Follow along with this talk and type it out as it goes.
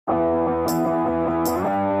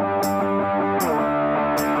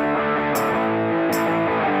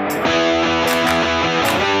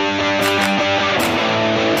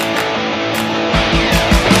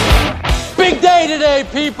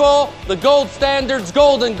people, the gold standard's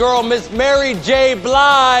golden girl, Miss Mary J.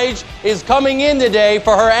 Blige, is coming in today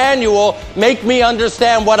for her annual Make Me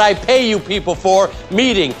Understand What I Pay You People For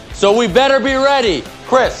meeting. So we better be ready.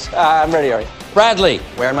 Chris. I'm ready, Ari. Bradley.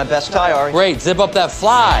 Wearing my best tie, Ari. Great. Zip up that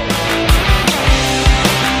fly.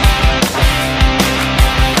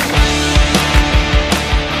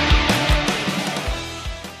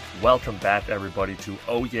 Welcome back, everybody, to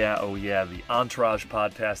Oh Yeah, the Entourage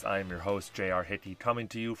podcast. I am your host, J.R. Hickey, coming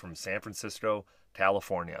to you from San Francisco,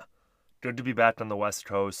 California. Good to be back on the West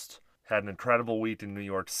Coast. Had an incredible week in New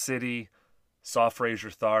York City. Saw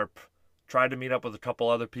Fraser Tharp. Tried to meet up with a couple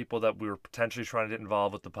other people that we were potentially trying to get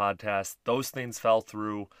involved with the podcast. Those things fell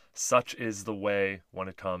through. Such is the way when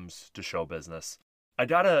it comes to show business. I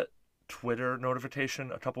got a Twitter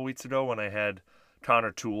notification a couple weeks ago when I had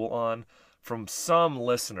Connor Toole on from some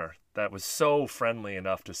listener that was so friendly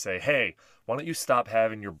enough to say, hey, why don't you stop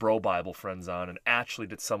having your Bro Bible friends on and actually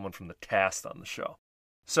get someone from the cast on the show?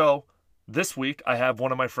 So this week I have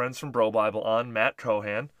one of my friends from Bro Bible on, Matt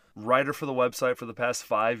Cohan, writer for the website for the past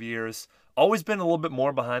 5 years. Always been a little bit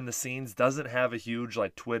more behind the scenes, doesn't have a huge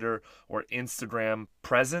Twitter or Instagram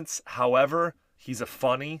presence. However, he's a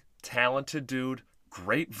funny, talented dude,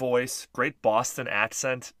 great voice, great Boston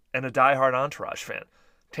accent, and a diehard Entourage fan.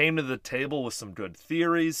 Came to the table with some good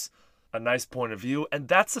theories, a nice point of view, and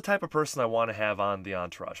that's the type of person I want to have on the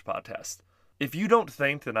Entourage podcast. If you don't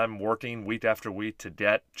think that I'm working week after week to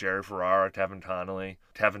get Jerry Ferrara, Kevin Connolly,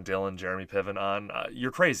 Kevin Dillon, Jeremy Piven on, you're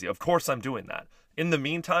crazy. Of course I'm doing that. In the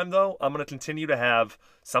meantime, though, I'm going to continue to have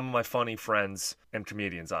some of my funny friends and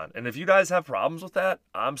comedians on. And if you guys have problems with that,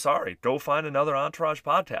 I'm sorry. Go find another Entourage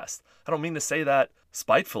podcast. I don't mean to say that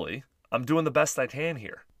spitefully. I'm doing the best I can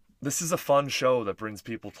here. This is a fun show that brings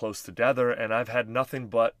people close together, and I've had nothing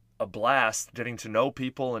but a blast getting to know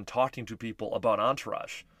people and talking to people about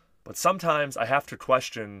Entourage. But sometimes I have to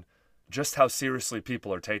question just how seriously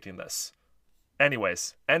people are taking this.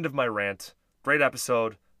 Anyways, end of my rant. Great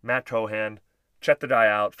episode. Matt Cohan. Check the guy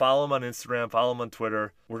out. Follow him on Instagram. Follow him on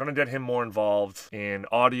Twitter. We're going to get him more involved in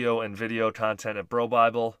audio and video content at Bro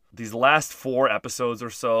Bible. These last 4 episodes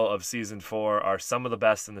or so of Season 4 are some of the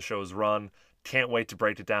best in the show's run. Can't wait to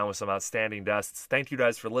break it down with some outstanding guests. Thank you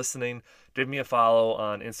guys for listening. Give me a follow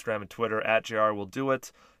on Instagram and Twitter at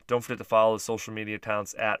JRWillDoIt. Don't forget to follow the social media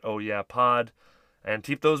accounts at Oh Yeah Pod. And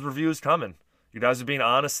keep those reviews coming. You guys are being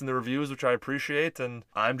honest in the reviews, which I appreciate, and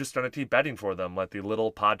I'm just going to keep betting for them like the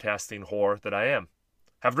little podcasting whore that I am.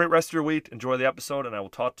 Have a great rest of your week. Enjoy the episode, and I will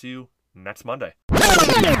talk to you next Monday.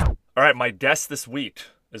 All right, my guest this week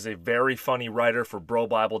is a very funny writer for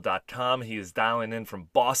BroBible.com. He is dialing in from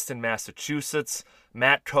Boston, Massachusetts.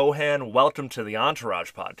 Matt Cohan, welcome to the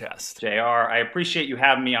Entourage podcast. JR, I appreciate you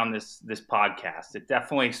having me on this podcast. It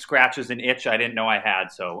definitely scratches an itch I didn't know I had,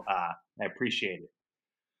 so I appreciate it.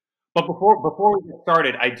 But before we get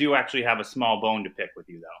started, I do actually have a small bone to pick with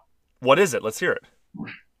you, though. What is it? Let's hear it.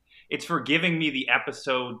 It's for giving me the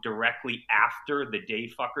episode directly after the Day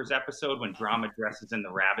Fuckers episode when Drama dresses in the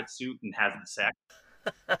rabbit suit and has the sex.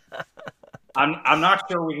 I'm not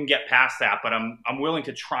sure we can get past that, but I'm willing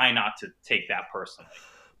to try not to take that personally.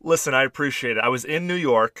 Listen, I appreciate it. I was in New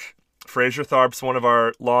York. Fraser Tharp's one of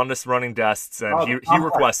our longest running guests, and he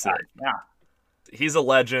requested it. Yeah. He's a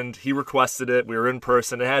legend. He requested it. We were in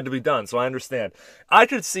person. It had to be done, so I understand. I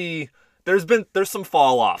could see there's some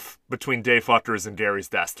fall off between Day Fuckers and Gary's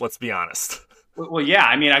desk. Let's be honest. Well, yeah.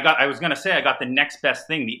 I mean, I was gonna say I got the next best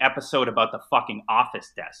thing, the episode about the fucking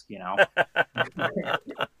office desk. You know.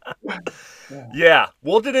 Yeah,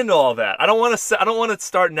 we'll get into all that. I don't want to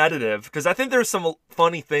start negative because I think there's some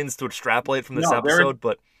funny things to extrapolate from this episode,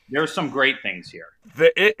 but there's some great things here.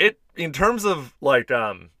 It in terms of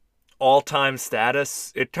all-time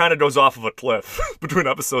status, it kind of goes off of a cliff between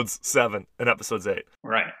episodes 7 and episodes 8.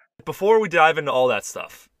 Right. Before we dive into all that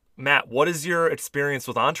stuff, Matt, what is your experience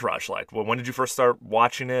with Entourage like? When did you first start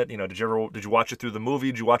watching it? Did you watch it through the movie?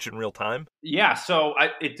 Did you watch it in real time? Yeah, so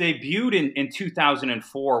it debuted in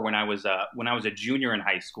 2004 when I was a junior in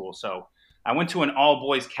high school. So I went to an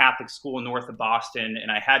all-boys Catholic school north of Boston,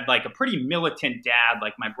 and I had a pretty militant dad.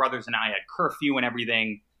 My brothers and I had curfew and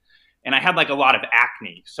everything. And I had a lot of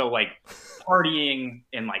acne. So partying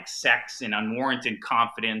and sex and unwarranted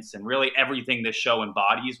confidence and really everything this show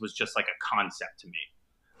embodies was just a concept to me.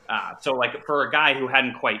 So for a guy who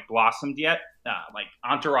hadn't quite blossomed yet,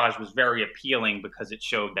 Entourage was very appealing because it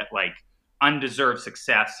showed that undeserved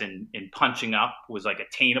success in punching up was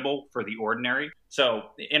attainable for the ordinary. So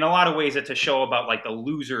in a lot of ways, it's a show about the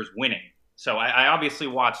losers winning. So I obviously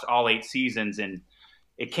watched all 8 seasons, and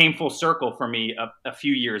it came full circle for me a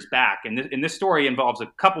few years back. And this story involves a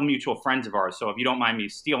couple mutual friends of ours. So if you don't mind me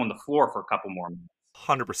stealing the floor for a couple more minutes.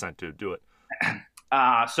 100%, dude. Do it.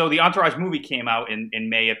 So the Entourage movie came out in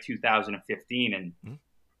May of 2015, and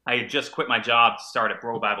I had just quit my job to start at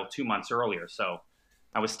Bro Bible 2 months earlier. So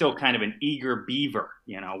I was still kind of an eager beaver,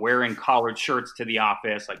 wearing collared shirts to the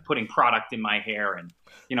office, like putting product in my hair, and,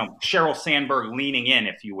 Sheryl Sandberg leaning in,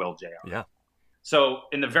 if you will, JR. Yeah. So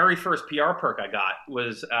in the very first PR perk I got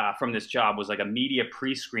was from this job was like a media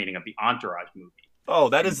pre-screening of the Entourage movie. Oh,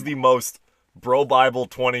 that is the most Bro Bible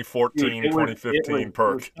 2014, 2015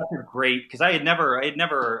 perk. It was great, because I had never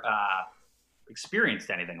experienced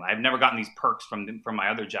anything. I've never gotten these perks from my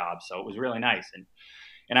other jobs, so it was really nice.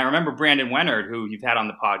 And I remember Brandon Wennard, who you've had on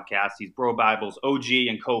the podcast. He's Bro Bible's OG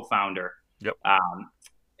and co-founder. Yep.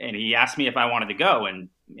 And he asked me if I wanted to go, and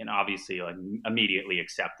obviously immediately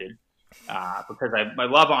accepted, because I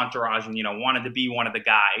love Entourage and wanted to be one of the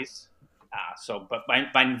guys. But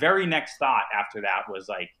my very next thought after that was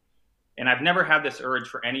like, and I've never had this urge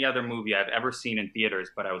for any other movie I've ever seen in theaters,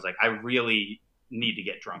 but I was like, I really need to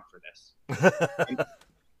get drunk for this.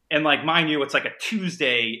 And like, mind you, it's like a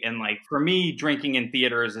Tuesday, and like for me, drinking in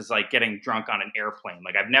theaters is like getting drunk on an airplane.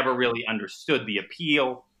 Like I've never really understood the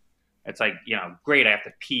appeal. It's like, great, I have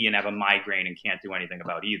to pee and have a migraine and can't do anything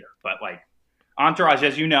about either. But like Entourage,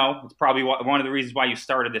 as you know, it's probably one of the reasons why you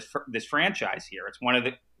started this franchise here. It's one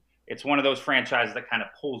of those franchises that kind of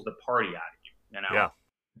pulls the party out of you. Yeah.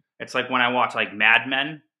 It's like when I watch like Mad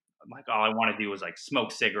Men, like all I want to do is like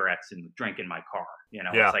smoke cigarettes and drink in my car.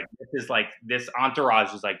 Yeah. It's like this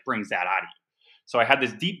Entourage is like brings that out of you. So I had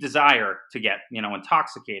this deep desire to get,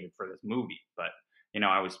 intoxicated for this movie, but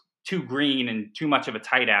I was too green and too much of a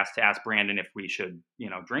tight ass to ask Brandon if we should,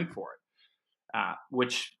 drink for it.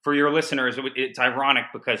 Which for your listeners, it's ironic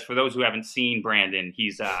because for those who haven't seen Brandon,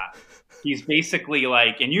 he's basically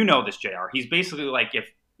like, and this, JR, he's basically like if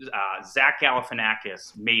Zach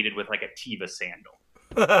Galifianakis mated with like a Teva sandal.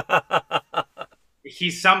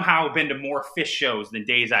 He's somehow been to more Fish shows than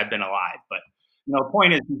days I've been alive. But the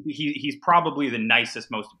point is, he's probably the nicest,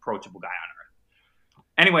 most approachable guy on earth.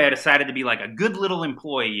 Anyway, I decided to be like a good little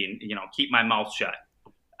employee and keep my mouth shut.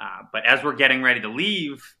 But as we're getting ready to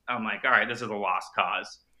leave, I'm like, all right, this is a lost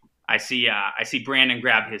cause. I see Brandon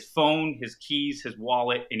grab his phone, his keys, his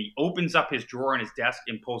wallet, and he opens up his drawer in his desk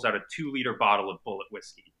and pulls out a 2-liter bottle of Bulleit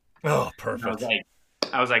whiskey. Oh, perfect.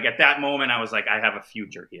 I was like, at that moment, I was like, I have a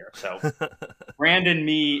future here. So Brandon,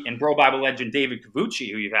 me, and Bro Bible legend David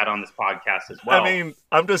Cavucci, who you've had on this podcast as well. I mean,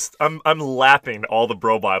 I'm lapping all the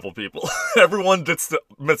Bro Bible people. Everyone gets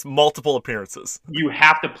multiple appearances. You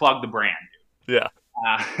have to plug the brand. Yeah.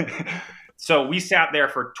 So we sat there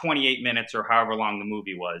for 28 minutes or however long the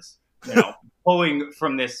movie was, pulling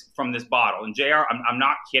from this bottle. And JR, I'm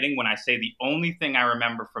not kidding when I say the only thing I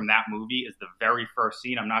remember from that movie is the very first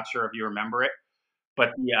scene. I'm not sure if you remember it,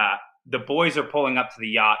 but the boys are pulling up to the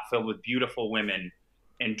yacht filled with beautiful women,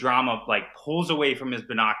 and Drama like pulls away from his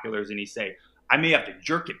binoculars and he say, I may have to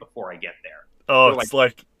jerk it before I get there. Oh, it's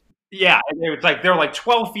like yeah, it's like they're like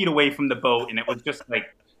 12 feet away from the boat, and it was just like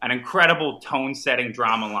an incredible tone-setting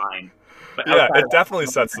drama line. But yeah, it definitely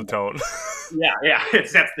sets the tone. yeah, it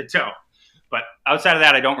sets the tone. But outside of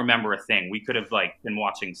that, I don't remember a thing. We could have like been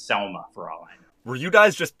watching Selma for all I know. Were you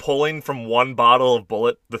guys just pulling from one bottle of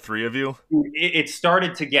Bulleit, the three of you? It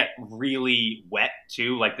started to get really wet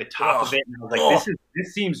too, like the top of it. And I was like,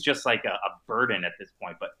 this seems just like a burden at this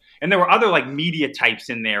point. And there were other like media types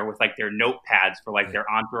in there with like their notepads for like their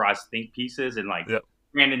Entourage think pieces, and like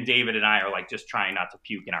Brandon, David, and I are like just trying not to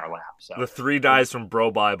puke in our lap. So the three guys from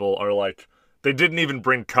Bro Bible are like, they didn't even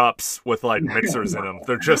bring cups with like mixers in them.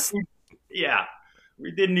 They're just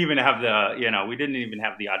we didn't even have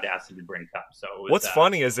the audacity to bring cups. So what's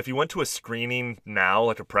funny is if you went to a screening now,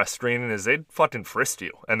 like a press screening, is they'd fucking frisk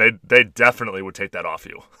you, and they definitely would take that off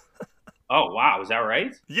you. Oh wow, is that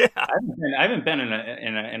right? Yeah, I haven't been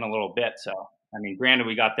in a little bit. So I mean, granted,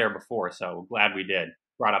 we got there before, so glad we did.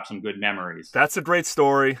 Brought up some good memories. That's a great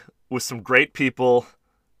story with some great people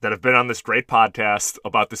that have been on this great podcast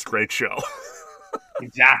about this great show.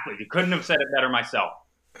 Exactly. You couldn't have said it better myself.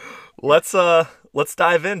 Let's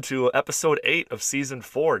dive into episode 8 of season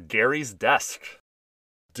 4, Gary's Desk.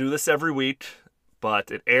 Do this every week,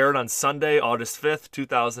 but it aired on Sunday, August 5th,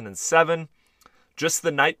 2007. Just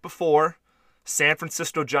the night before, San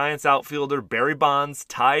Francisco Giants outfielder Barry Bonds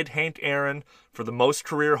tied Hank Aaron for the most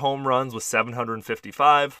career home runs with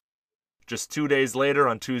 755. Just 2 days later,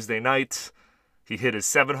 on Tuesday night, he hit his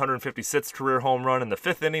 756th career home run in the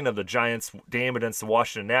 5th inning of the Giants' game against the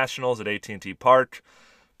Washington Nationals at AT&T Park,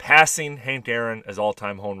 passing Hank Aaron as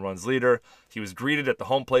all-time home runs leader. He was greeted at the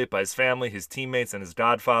home plate by his family, his teammates, and his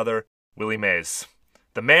godfather, Willie Mays.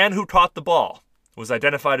 The man who caught the ball was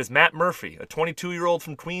identified as Matt Murphy, a 22-year-old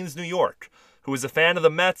from Queens, New York, who was a fan of the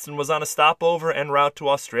Mets and was on a stopover en route to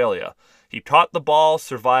Australia. He caught the ball,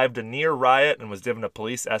 survived a near riot, and was given a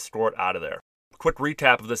police escort out of there. Quick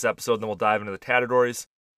recap of this episode, then we'll dive into the categories.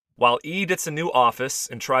 While E gets a new office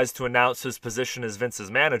and tries to announce his position as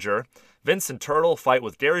Vince's manager, Vince and Turtle fight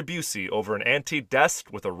with Gary Busey over an antique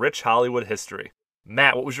desk with a rich Hollywood history.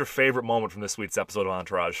 Matt, what was your favorite moment from this week's episode of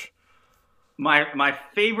Entourage? My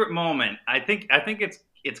favorite moment, I think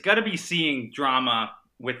it's got to be seeing Drama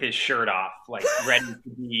with his shirt off, like ready to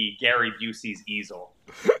be Gary Busey's easel.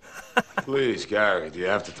 Please, Gary, do you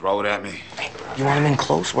have to throw it at me? You want him in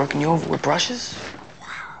close, working you over with brushes?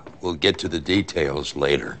 We'll get to the details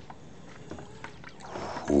later.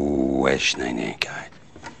 Guy.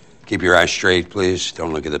 Keep your eyes straight, please.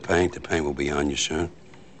 Don't look at the paint. The paint will be on you soon.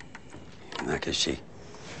 Nakashi.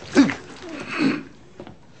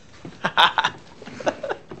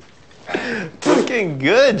 Looking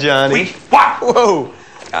good, Johnny. Wait, what? Whoa.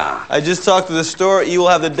 I just talked to the store. You will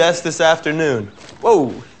have the desk this afternoon.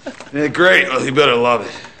 Whoa. Yeah, great. Well, you better love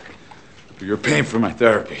it. You're paying for my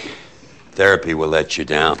therapy. Therapy will let you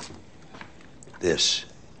down. This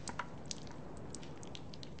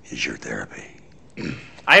is your therapy.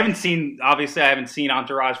 I haven't seen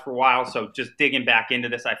Entourage for a while, so just digging back into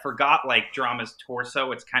this, I forgot like Drama's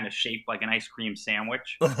torso. It's kind of shaped like an ice cream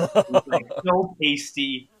sandwich. It's like so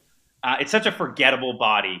pasty. It's such a forgettable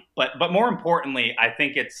body, but more importantly, I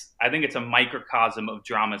think it's a microcosm of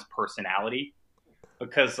Drama's personality,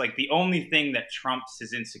 because like the only thing that trumps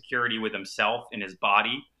his insecurity with himself and his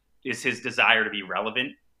body is his desire to be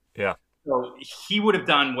relevant. Yeah. So he would have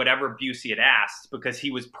done whatever Busey had asked because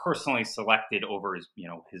he was personally selected over his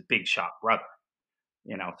big shot brother.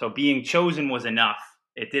 So being chosen was enough.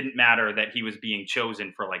 It didn't matter that he was being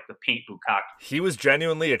chosen for like the paint bukkake. He was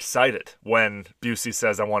genuinely excited when Busey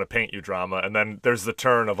says, I want to paint you, Drama. And then there's the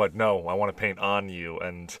turn of like, no, I want to paint on you.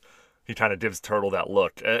 And he kind of gives Turtle that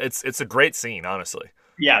look. It's a great scene, honestly.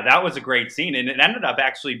 Yeah, that was a great scene. And it ended up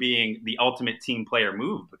actually being the ultimate team player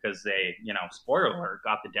move because they, spoiler alert,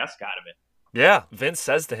 got the desk out of it. Yeah, Vince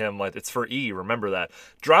says to him, like, it's for E, remember that.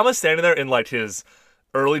 Drama standing there in like his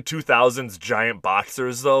early 2000s giant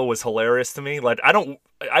boxers, though, was hilarious to me. Like,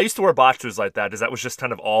 I used to wear boxers like that because that was just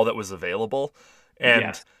kind of all that was available.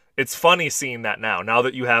 And It's funny seeing that now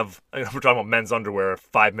that you have, we're talking about men's underwear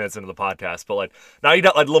 5 minutes into the podcast, but like now you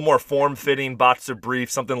got like a little more form-fitting boxer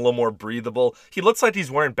brief, something a little more breathable. He looks like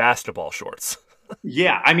he's wearing basketball shorts.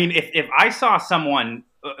 Yeah, I mean, if I saw someone,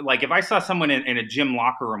 in a gym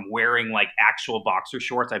locker room wearing like actual boxer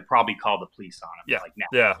shorts, I'd probably call the police on him. Yeah, like now.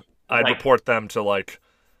 Yeah, I'd report them to like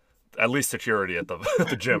at least security at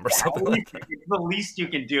the gym or something like that. It's the least you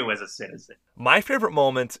can do as a citizen. My favorite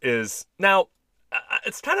moment is now.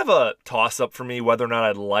 It's kind of a toss-up for me whether or not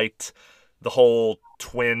I liked the whole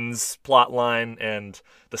twins plot line and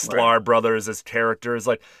the Sklar brothers as characters.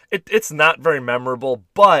 Like, it's not very memorable,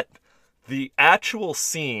 but the actual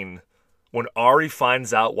scene when Ari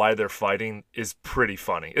finds out why they're fighting is pretty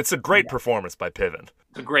funny. It's a great performance by Piven.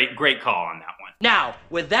 It's a great call on that one. Now,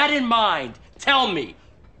 with that in mind, tell me,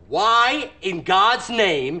 why in God's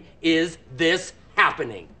name is this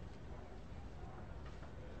happening?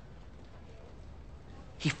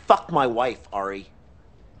 He fucked my wife, Ari.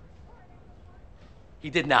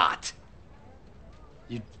 He did not.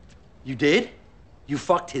 You did? You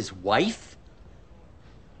fucked his wife?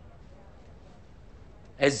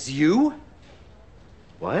 As you?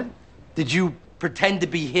 What? Did you pretend to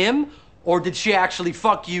be him? Or did she actually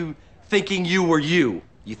fuck you thinking you were you?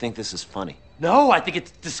 You think this is funny? No, I think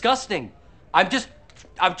it's disgusting. I'm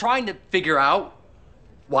trying to figure out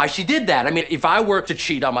why she did that. I mean, if I were to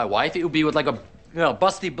cheat on my wife, it would be with like a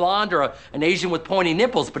busty blonde or an Asian with pointy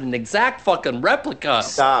nipples, but an exact fucking replica.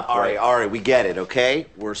 Stop, Ari, we get it, okay?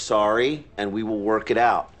 We're sorry, and we will work it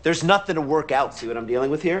out. There's nothing to work out. See what I'm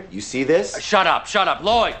dealing with here? You see this? Shut up,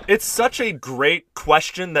 Lloyd. It's such a great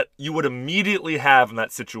question that you would immediately have in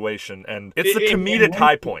that situation, and it's the comedic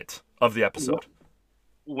high point of the episode.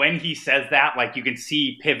 When he says that, like, you can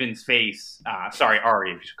see Piven's face. Sorry,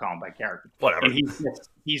 Ari, if you should call him by character. Whatever. And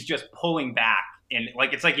he's just pulling back. And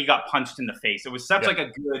like it's like he got punched in the face. It was such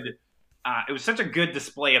such a good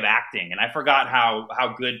display of acting, and I forgot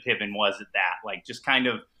how good Piven was at that. Like just kind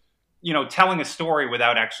of, telling a story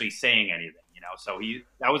without actually saying anything. So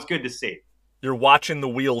that was good to see. You're watching the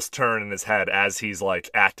wheels turn in his head as he's like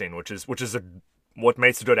acting, which is what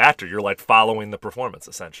makes a good actor. You're like following the performance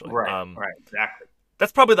essentially. Right, exactly.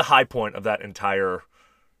 That's probably the high point of that entire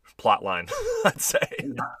plot line, I'd say.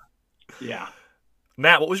 Yeah.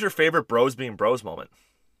 Matt, what was your favorite bros being bros moment?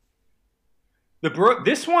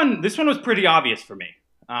 This one was pretty obvious for me,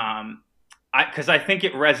 because I think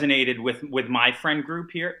it resonated with my friend group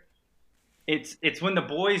here. It's when the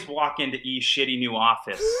boys walk into E's shitty new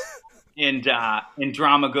office, and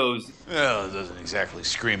Drama goes, Well, it doesn't exactly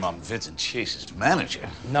scream I'm Vincent Chase's manager.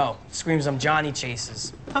 No, it screams I'm Johnny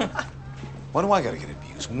Chase's. Why do I gotta get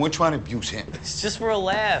abused when we're trying to abuse him? It's just for a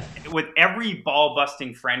laugh. with every ball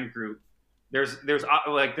busting friend group, there's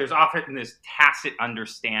often this tacit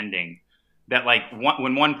understanding that like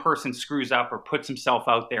when one person screws up or puts himself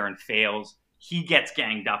out there and fails, he gets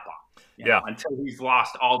ganged up on. You know, until he's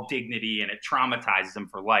lost all dignity and it traumatizes him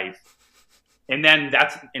for life. And then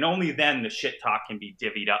only then the shit talk can be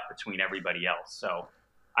divvied up between everybody else. So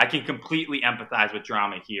I can completely empathize with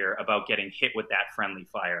Drama here about getting hit with that friendly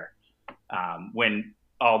fire when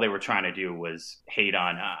all they were trying to do was hate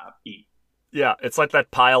on E. Yeah, it's like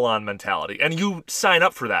that pile-on mentality. And you sign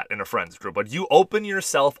up for that in a friends group, but you open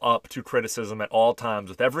yourself up to criticism at all times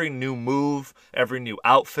with every new move, every new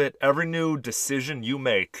outfit, every new decision you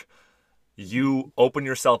make. You open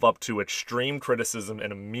yourself up to extreme criticism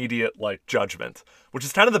and immediate judgment, which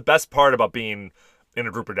is kind of the best part about being in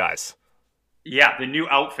a group of guys. Yeah, the new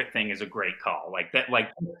outfit thing is a great call. Like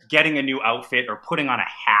getting a new outfit or putting on a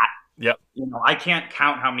hat. Yep. You know, I can't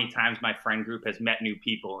count how many times my friend group has met new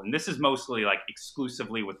people, and this is mostly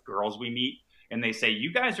exclusively with girls we meet, and they say,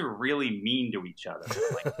 "You guys are really mean to each other."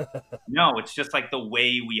 No, it's just the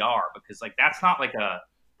way we are, because that's not a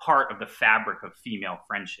part of the fabric of female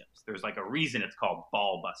friendships. There's a reason it's called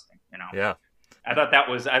ball busting, you know? Yeah. I thought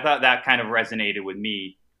that kind of resonated with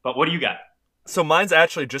me. But what do you got? So mine's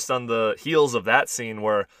actually just on the heels of that scene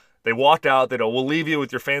where they walked out, they go, "We'll leave you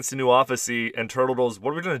with your fancy new office seat," and Turtle goes,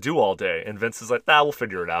 "What are we going to do all day?" And Vince is like, "We'll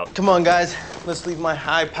figure it out." Come on, guys. Let's leave my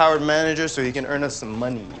high-powered manager so he can earn us some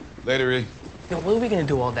money. Later, E. Yo, what are we gonna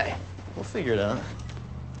do all day? We'll figure it out.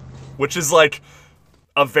 Which is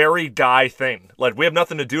a very guy thing. We have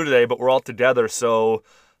nothing to do today, but we're all together, so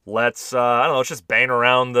let's, let's just bang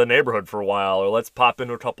around the neighborhood for a while, or let's pop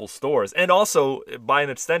into a couple stores. And also, by an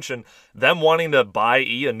extension, them wanting to buy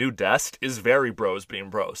E a new desk is very bros being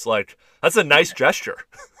bros. That's a nice gesture.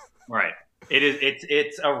 Right. It is.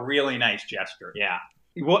 It's a really nice gesture. Yeah.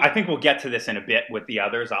 Well, I think we'll get to this in a bit with the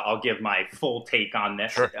others. I'll give my full take on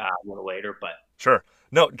this a little later, but. Sure.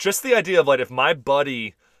 No, just the idea of if my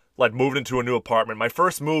buddy moved into a new apartment, my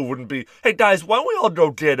first move wouldn't be, "Hey guys, why don't we all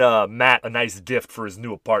go get Matt a nice gift for his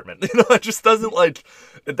new apartment?" It just doesn't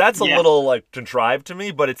that's a little contrived to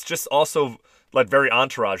me, but it's just also very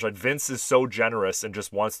Entourage. Vince is so generous and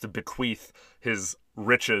just wants to bequeath his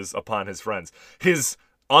riches upon his friends. His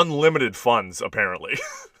unlimited funds, apparently.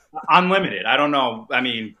 Unlimited. I don't know. I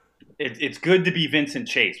mean, it's good to be Vincent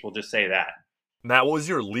Chase. We'll just say that. Matt, what was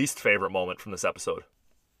your least favorite moment from this episode?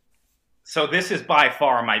 So this is by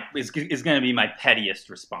far is going to be my pettiest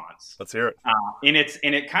response. Let's hear it. And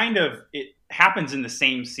it happens in the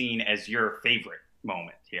same scene as your favorite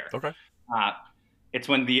moment here. Okay. It's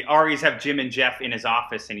when the Aries have Jim and Jeff in his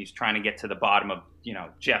office, and he's trying to get to the bottom of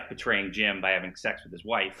Jeff betraying Jim by having sex with his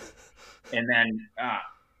wife, and then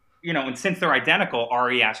and since they're identical,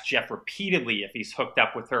 Ari asks Jeff repeatedly if he's hooked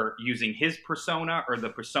up with her using his persona or the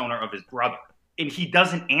persona of his brother. And he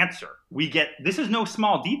doesn't answer. This is no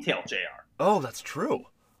small detail, JR. Oh, that's true.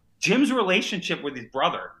 Jim's relationship with his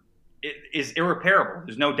brother is irreparable.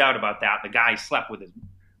 There's no doubt about that. The guy slept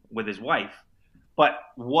with his wife. But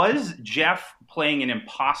was Jeff playing an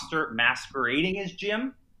imposter masquerading as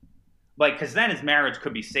Jim? Because then his marriage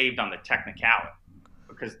could be saved on the technicality.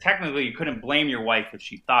 Because technically you couldn't blame your wife if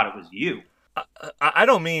she thought it was you. I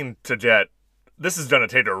don't mean to get... This is going to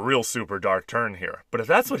take a real super dark turn here. But if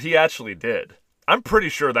that's what he actually did, I'm pretty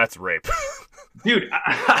sure that's rape. Dude,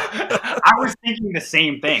 I was thinking the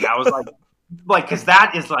same thing. I was because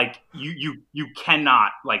that is you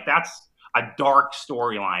cannot, that's a dark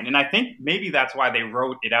storyline. And I think maybe that's why they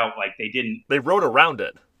wrote it out they didn't. They wrote around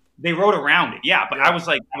it. They wrote around it, yeah. But yeah.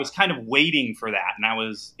 I was kind of waiting for that. And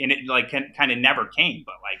it kind of never came.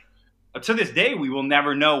 But to this day, we will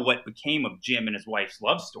never know what became of Jim and his wife's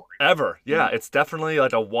love story. Ever. Yeah, it's definitely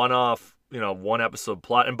a one-off, one episode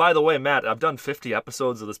plot. And by the way, Matt, I've done 50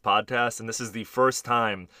 episodes of this podcast, and this is the first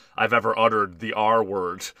time I've ever uttered the R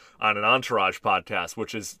word on an Entourage podcast,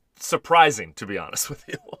 which is surprising, to be honest with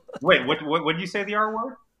you. Wait, what did you say the R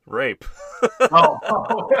word? Rape. Oh.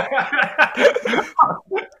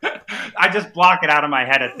 I just block it out of my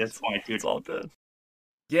head at this point, dude. It's all good.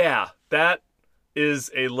 Yeah, that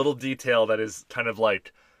is a little detail that is kind of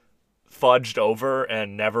fudged over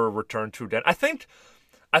and never returned to again. I think,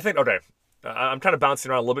 okay, I'm kind of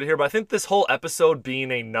bouncing around a little bit here, but I think this whole episode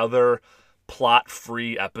being another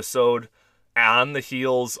plot-free episode on the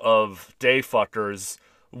heels of Day Fuckers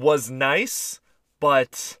was nice,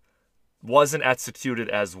 but wasn't executed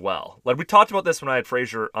as well. Like, we talked about this when I had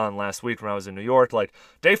Frazier on last week when I was in New York. Like,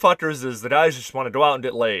 Day Fuckers is the guys who just want to go out and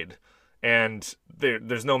get laid. And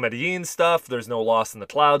there's no Medellin stuff. There's no Lost in the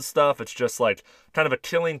Clouds stuff. It's just like kind of a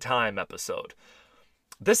killing time episode.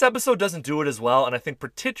 This episode doesn't do it as well. And I think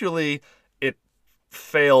particularly it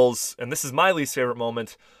fails, and this is my least favorite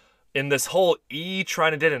moment, in this whole E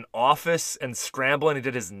trying to get an office and scrambling to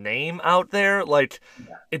get his name out there. Like,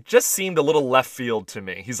 it just seemed a little left field to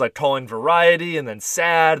me. He's like calling Variety and then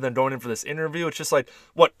Sad and then going in for this interview. It's just like,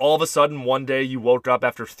 what, all of a sudden one day you woke up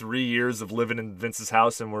after 3 years of living in Vince's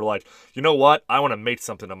house and were like, you know what, I want to make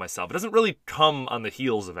something of myself. It doesn't really come on the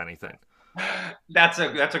heels of anything. That's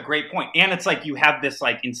a great point. And it's like you have this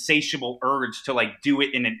like insatiable urge to like do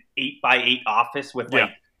it in an 8x8 office with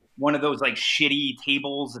like one of those like shitty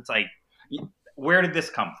tables. It's like, where did this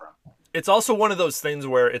come from? It's also one of those things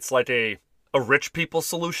where it's like a rich people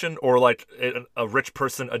solution or like a rich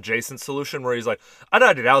person adjacent solution where he's like, I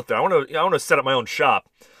gotta get out there. I want to set up my own shop.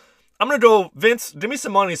 I'm going to go, Vince, give me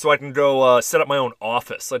some money so I can go set up my own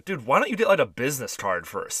office. Like, dude, why don't you get like a business card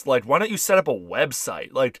first? Like, why don't you set up a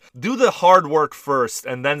website? Like, do the hard work first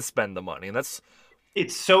and then spend the money. And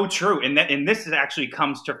it's so true. And this actually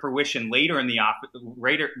comes to fruition later in the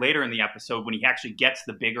episode when he actually gets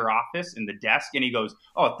the bigger office and the desk and he goes,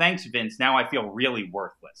 oh, thanks, Vince. Now I feel really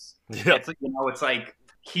worthless. Yeah. It's like, it's like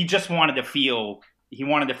he just wanted to feel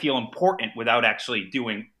important without actually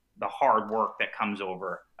doing the hard work that comes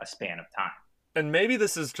over a span of time. And maybe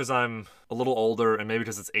this is because I'm a little older and maybe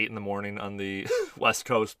because it's 8 a.m. on the West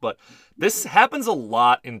Coast, but this happens a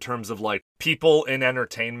lot in terms of like people in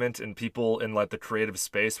entertainment and people in like the creative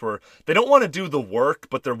space where they don't want to do the work,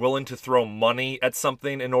 but they're willing to throw money at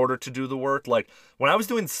something in order to do the work. Like when I was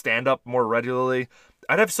doing stand-up more regularly,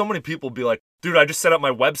 I'd have so many people be like, dude, I just set up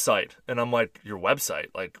my website. And I'm like, your website?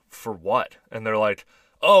 Like, for what? And they're like,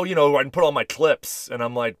 oh, I can put all my clips. And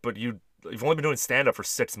I'm like, but you've only been doing stand-up for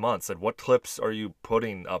 6 months. And what clips are you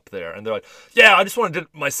putting up there? And they're like, yeah, I just want to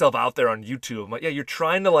get myself out there on YouTube. I'm like, yeah, you're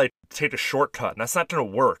trying to like take a shortcut, and that's not going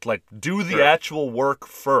to work. Like, do the actual work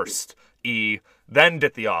first, E, then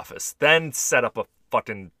get the office, then set up a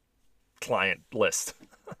fucking client list.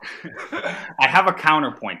 I have a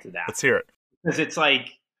counterpoint to that. Let's hear it. Because it's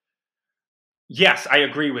like, yes, I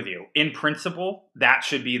agree with you. In principle, that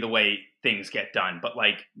should be the way things get done. But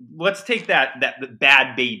like, let's take that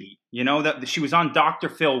bad baby. That she was on Dr.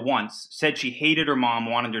 Phil once, said she hated her mom,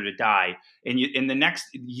 wanted her to die. And in the next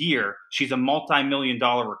year, she's a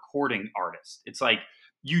multi-million-dollar recording artist. It's like,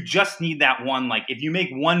 you just need that one. Like, if you make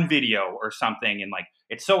one video or something, and like,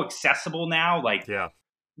 it's so accessible now, like,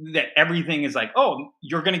 that everything is like, oh,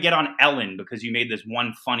 you're going to get on Ellen because you made this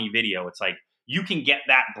one funny video. It's like, you can get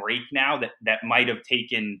that break now that might have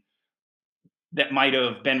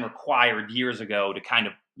been required years ago to kind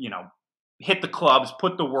of, hit the clubs,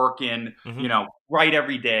 put the work in, write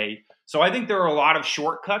every day. So I think there are a lot of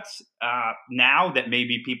shortcuts now that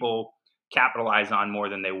maybe people capitalize on more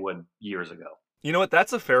than they would years ago. You know what?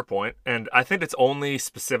 That's a fair point. And I think it's only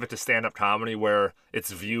specific to stand-up comedy where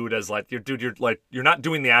it's viewed as like, you're not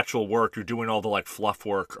doing the actual work. You're doing all the like fluff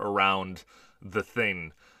work around the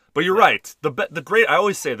thing. But you're right. I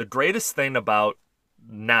always say the greatest thing about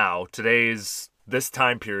now, this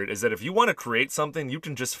time period, is that if you want to create something, you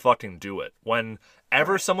can just fucking do it.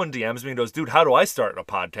 Whenever someone DMs me and goes, dude, how do I start a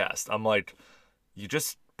podcast? I'm like, you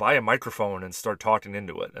just buy a microphone and start talking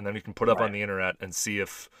into it. And then you can put up on the internet and see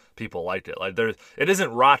if people like it. Like it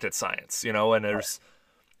isn't rocket science, and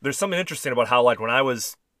there's something interesting about how like when I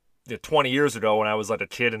was 20 years ago, when I was like a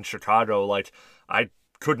kid in Chicago, like I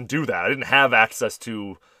couldn't do that. I didn't have access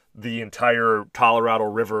to the entire Colorado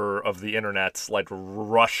River of the internet, like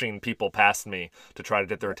rushing people past me to try to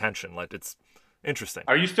get their attention. Like, it's interesting.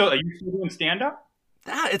 Are you still doing stand-up?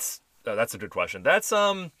 That's a good question. That's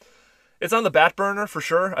it's on the back burner for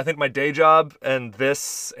sure. I think my day job and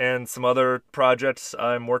this and some other projects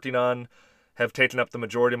I'm working on have taken up the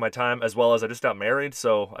majority of my time, as well as I just got married,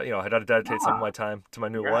 so I had to dedicate some of my time to my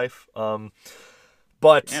new wife.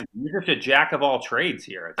 But man, you're just a jack of all trades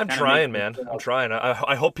here. I'm trying, man. I'm trying.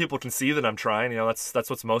 I hope people can see that I'm trying. That's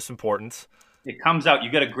what's most important. It comes out.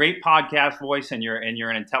 You got a great podcast voice, and you're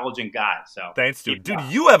an intelligent guy. So thanks, dude. Dude,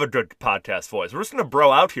 you have a good podcast voice. We're just gonna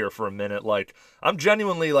bro out here for a minute. Like, I'm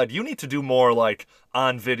genuinely like, you need to do more like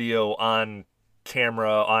on video, on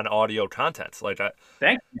camera, on audio content. Like,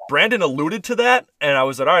 thanks. Brandon alluded to that, and I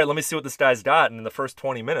was like, all right, let me see what this guy's got. And in the first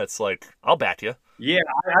 20 minutes, like, I'll back you. Yeah,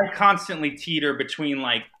 I constantly teeter between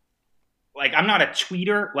like I'm not a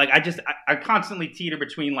tweeter. Like I constantly teeter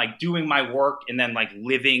between like doing my work and then like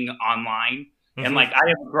living online. Mm-hmm. And like I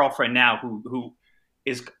have a girlfriend now who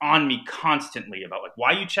is on me constantly about like,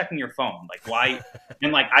 why are you checking your phone? Like, why?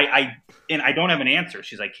 And like, I don't have an answer.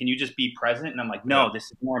 She's like, can you just be present? And I'm like, no, this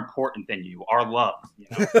is more important than you, our love. You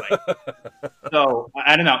know? Like, so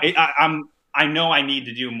I don't know. I know I need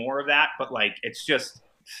to do more of that, but like, it's just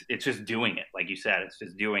doing it. Like you said, it's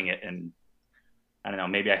just doing it. And I don't know,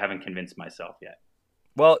 maybe I haven't convinced myself yet.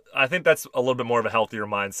 Well, I think that's a little bit more of a healthier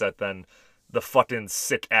mindset than the fucking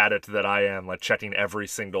sick addict that I am, like checking every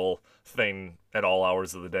single thing at all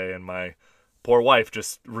hours of the day, and my poor wife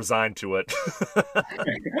just resigned to it.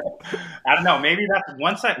 I don't know. Maybe that's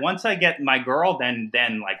once I get my girl, then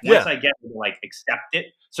like once I get her to like accept it.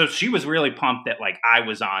 So she was really pumped that like I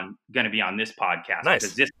was going to be on this podcast. Nice.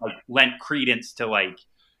 Because this like lent credence to like,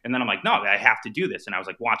 and then I'm like, no, I have to do this. And I was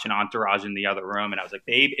like watching Entourage in the other room, and I was like,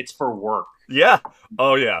 babe, it's for work. Yeah.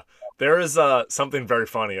 Oh yeah. There is something very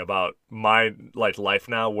funny about my like life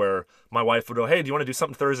now where my wife would go, hey, do you want to do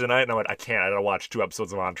something Thursday night? And I'm like, I can't. I got to watch 2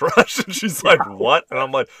 episodes of Entourage. And she's like, what? And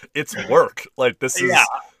I'm like, it's work. Like, this is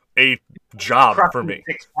a job for me.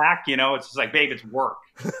 Six-pack, you know? It's just like, babe, it's work.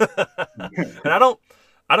 And I don't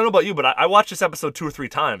know about you, but I watch this episode 2 or 3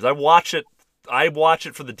 times. I watch it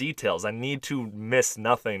for the details. I need to miss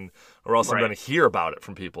nothing or else I'm going to hear about it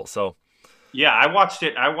from people. So... yeah, I watched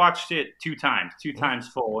it 2 times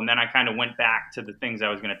full, and then I kind of went back to the things I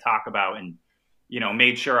was going to talk about, and you know,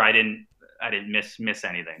 made sure I didn't miss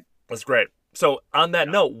anything. That's great. So, on that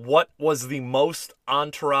note, what was the most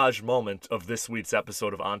Entourage moment of this week's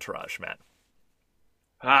episode of Entourage, Matt?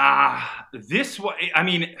 This was, I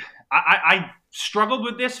mean, I struggled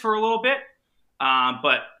with this for a little bit,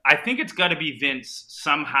 but I think it's got to be Vince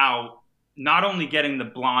somehow. Not only getting the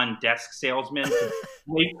blonde desk salesman to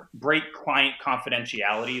break client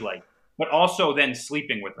confidentiality, like, but also then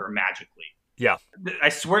sleeping with her magically. Yeah. I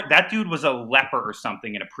swear that dude was a leper or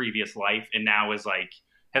something in a previous life, and now is like,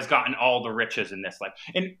 has gotten all the riches in this life.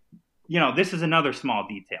 And, you know, this is another small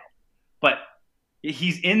detail, but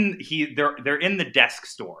they're in the desk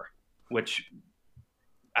store, which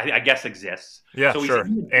I guess exists. Yeah, so sure.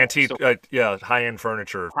 Antique, high-end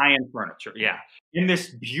furniture. High-end furniture, yeah. And this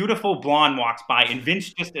beautiful blonde walks by, and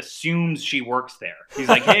Vince just assumes she works there. He's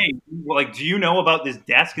like, hey, like, do you know about this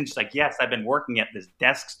desk? And she's like, yes, I've been working at this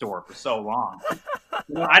desk store for so long.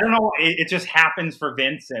 You know, I don't know. It just happens for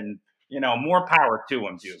Vince, and, you know, more power to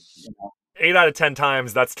him, dude. You know? 8 out of 10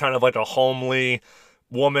 times, that's kind of like a homely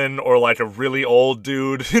woman or like a really old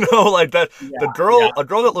dude, you know, like that. A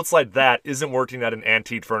girl that looks like that isn't working at an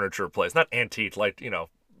antique furniture place. Not antique, like, you know,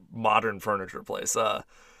 modern furniture place.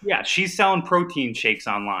 Yeah, she's selling protein shakes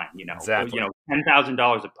online, you know. Exactly. You know,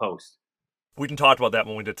 $10,000 a post. We can talk about that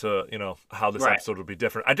when we get to, you know, how this episode would be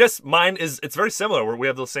different. I guess mine it's very similar, where we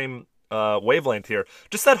have the same wavelength here.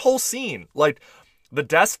 Just that whole scene, like the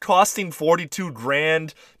desk costing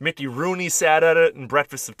 $42,000. Mickey Rooney sat at it in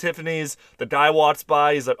Breakfast at Tiffany's. The guy walks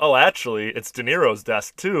by. He's like, oh, actually, it's De Niro's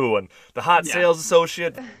desk, too. And the hot sales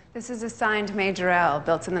associate. This is a signed Major L,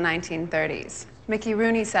 built in the 1930s. Mickey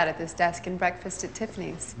Rooney sat at this desk in Breakfast at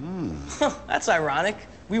Tiffany's. That's ironic.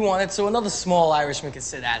 We wanted so another small Irishman could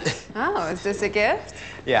sit at it. Oh, is this a gift?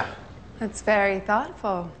 Yeah. That's very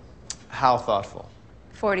thoughtful. How thoughtful?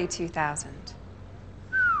 $42,000.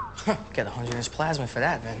 Get 100-inch plasma for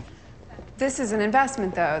that, man. This is an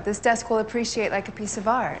investment, though. This desk will appreciate like a piece of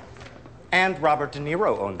art. And Robert De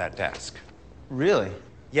Niro owned that desk. Really?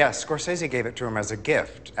 Yes, Scorsese gave it to him as a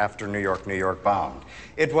gift after New York, New York bombed.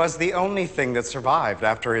 It was the only thing that survived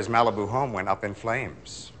after his Malibu home went up in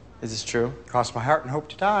flames. Is this true? Cross my heart and hope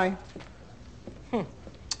to die.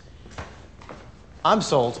 I'm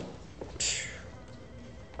sold.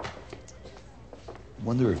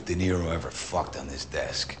 Wonder if De Niro ever fucked on this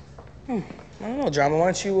desk. I don't know, Drama. Why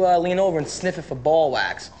don't you lean over and sniff it for ball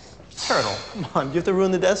wax? Turtle, come on, you have to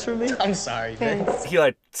ruin the desk for me? I'm sorry, Vince. He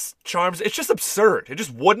like charms. It's just absurd. It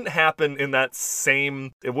just wouldn't happen in that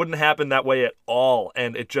same. It wouldn't happen that way at all.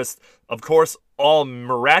 And it just, of course, all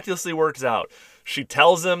miraculously works out. She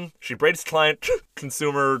tells him. She breaks client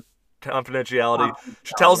consumer confidentiality.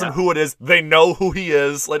 She tells him who it is. They know who he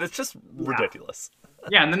is. Like, it's just ridiculous.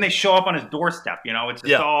 Yeah, and then they show up on his doorstep. You know, it's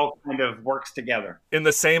just all kind of works together. In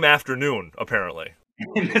the same afternoon, apparently.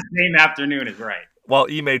 In the same afternoon is right. While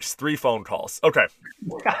E makes 3 phone calls. Okay.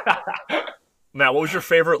 Matt, what was your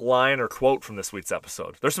favorite line or quote from this week's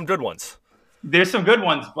episode? There's some good ones. There's some good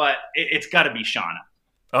ones, but it's got to be Shauna.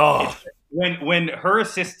 Oh. When her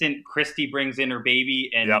assistant, Christy, brings in her baby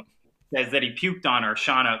and says that he puked on her,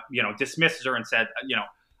 Shauna, you know, dismisses her and said, you know,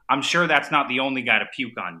 I'm sure that's not the only guy to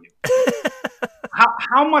puke on you.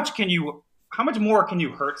 How much more can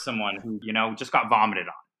you hurt someone who, you know, just got vomited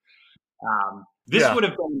on? This would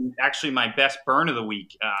have been actually my best burn of the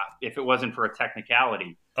week if it wasn't for a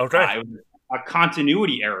technicality. Okay. It was a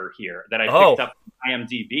continuity error here that I picked up from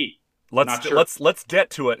IMDb. Let's get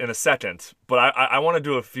to it in a second, but I want to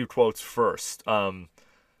do a few quotes first. Shauna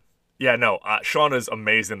is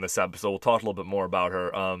amazing in this episode. We'll talk a little bit more about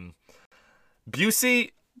her.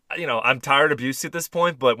 Busey, I'm tired of Busey at this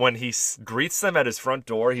point, but when he greets them at his front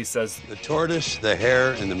door, he says, "The tortoise, the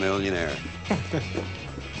hare, and the millionaire."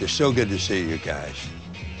 It's so good to see you guys.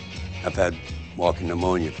 I've had walking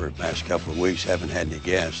pneumonia for the last couple of weeks, haven't had any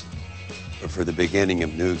guests. But for the beginning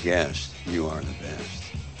of new guests, you are the best.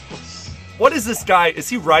 What is this guy? Is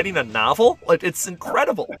he writing a novel? Like, it's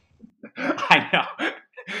incredible. I know.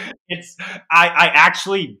 I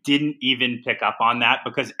actually didn't even pick up on that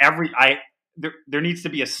because there needs to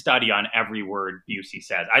be a study on every word Busey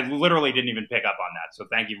says. I literally didn't even pick up on that. So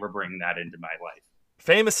thank you for bringing that into my life.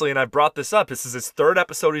 Famously, and I brought this up, this is his third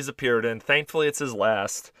episode he's appeared in. Thankfully, it's his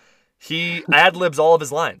last. He ad-libs all of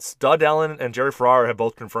his lines. Dud Ellen and Jerry Ferrara have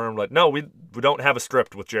both confirmed, like, no, we don't have a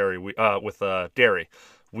script with Jerry, with Derry.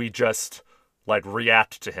 We just,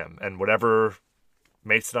 react to him. And whatever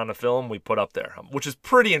makes it on a film, we put up there. Which is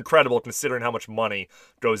pretty incredible considering how much money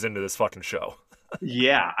goes into this fucking show.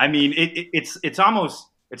 Yeah, I mean, it's almost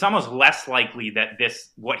less likely that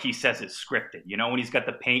what he says is scripted. When he's got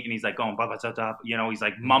the paint and he's like going blah blah blah blah. He's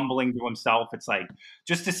like mumbling to himself. It's like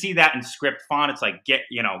just to see that in script font. It's like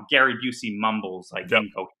Gary Busey mumbles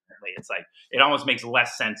incoherently. It's like it almost makes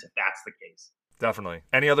less sense if that's the case. Definitely.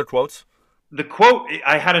 Any other quotes? The quote,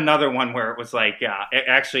 I had another one where it was like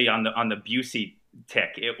actually on the Busey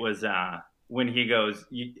tick. It was when he goes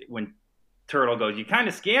when Turtle goes, "You kind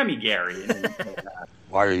of scare me, Gary." And he said,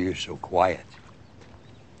 Why are you so quiet?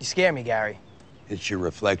 You scare me, Gary. It's your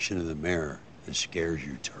reflection in the mirror that scares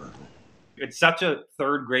you, Turtle. It's such a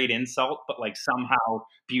third grade insult, but somehow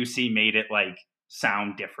Busey made it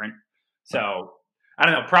sound different. So I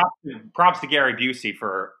don't know. Props to Gary Busey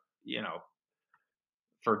for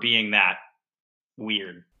being that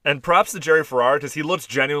weird. And props to Jerry Ferrara because he looks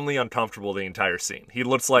genuinely uncomfortable the entire scene. He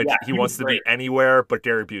looks like he wants to be anywhere but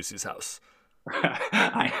Gary Busey's house.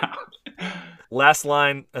 I know. Last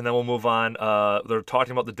line, and then we'll move on. They're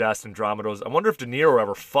talking about the desk, and Drama goes, "I wonder if De Niro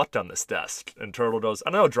ever fucked on this desk." And Turtle goes,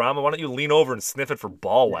 "I don't know, Drama, why don't you lean over and sniff it for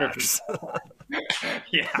ball wax?"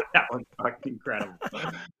 Yeah, that was fucking incredible.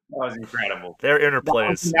 That was incredible. Their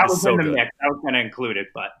interplay is so good. Mix. I was going to include it,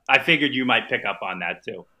 but I figured you might pick up on that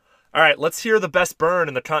too. All right, let's hear the best burn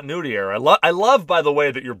in the continuity era. I love, by the way,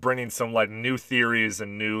 that you're bringing some new theories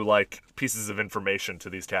and new pieces of information to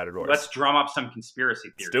these categories. Let's drum up some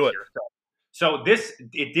conspiracy theories. Let's do it. Here. So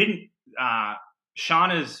it didn't.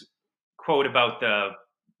 Shauna's quote about the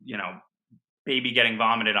baby getting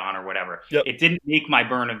vomited on or whatever. Yep. It didn't make my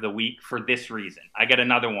burn of the week for this reason. I get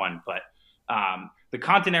another one, but the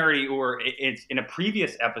continuity, or it's in a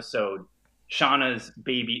previous episode. Shauna's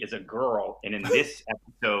baby is a girl, and in this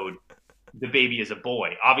episode, the baby is a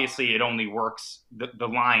boy. Obviously, it only works. The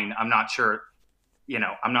line, I'm not sure.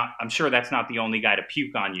 I'm sure that's not the only guy to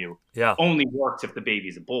puke on you. Yeah, only works if the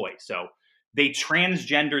baby's a boy. So they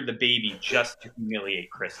transgendered the baby just to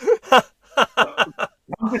humiliate Kristen. To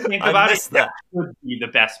think about it, that would be the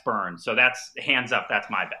best burn. So that's hands up. That's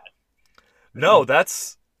my bad. No,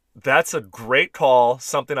 that's a great call,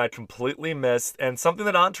 something I completely missed, and something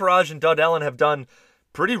that Entourage and Dud Ellen have done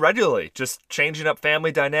pretty regularly, just changing up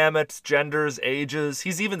family dynamics, genders, ages.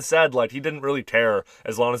 He's even said he didn't really care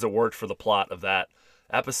as long as it worked for the plot of that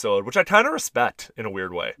episode, which I kind of respect in a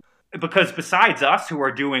weird way. Because besides us who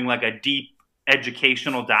are doing a deep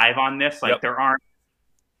educational dive on this, there aren't,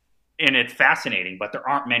 and it's fascinating, but there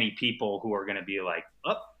aren't many people who are going to be like,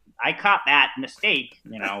 oh, I caught that mistake.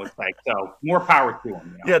 It's so more power to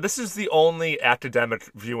them. Yeah, this is the only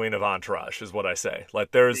academic viewing of Entourage, is what I say.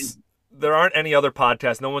 There aren't any other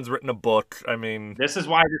podcasts. No one's written a book. I mean, this is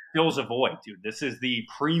why this fills a void, dude. This is the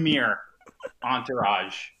premier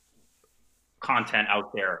Entourage content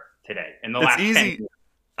out there today. In the last 10 years.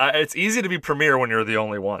 It's easy to be premier when you're the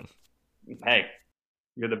only one. Hey,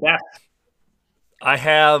 you're the best. I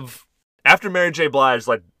have, after Mary J. Blige,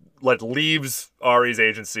 leaves Ari's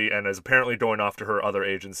agency and is apparently going off to her other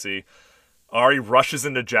agency, Ari rushes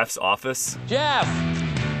into Jeff's office. Jeff!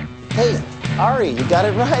 Hey, Ari, you got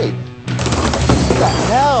it right. What the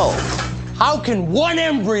hell? How can one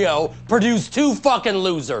embryo produce two fucking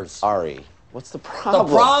losers? Ari, what's the problem?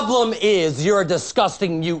 The problem is you're a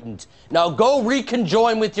disgusting mutant. Now go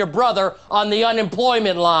reconjoin with your brother on the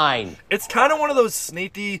unemployment line. It's kind of one of those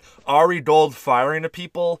sneaky Ari Gold firing at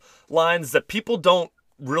people lines that people don't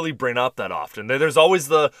really bring up that often. There's always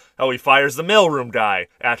he fires the mailroom guy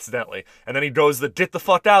accidentally, and then he goes the get the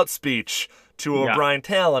fuck out speech to Brian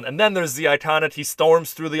Talon. And then there's the iconic, he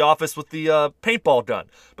storms through the office with the paintball gun.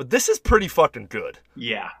 But this is pretty fucking good.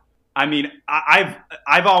 Yeah. I mean,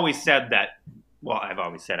 I've always said that, well,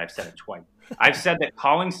 I've said it twice. I've said that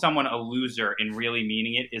calling someone a loser and really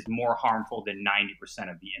meaning it is more harmful than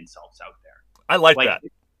 90% of the insults out there. I like that.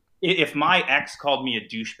 If my ex called me a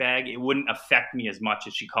douchebag, it wouldn't affect me as much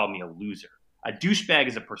as she called me a loser. A douchebag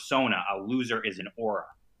is a persona. A loser is an aura.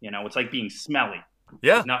 You know, it's like being smelly.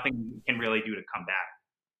 Yeah. There's nothing you can really do to come back.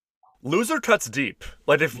 Loser cuts deep.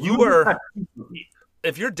 Like if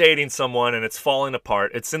you're dating someone and it's falling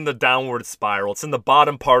apart, it's in the downward spiral, it's in the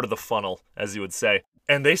bottom part of the funnel, as you would say,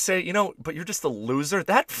 and they say, you know, but you're just a loser,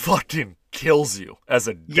 that fucking kills you as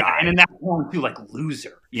a guy. Yeah, and in that form too, like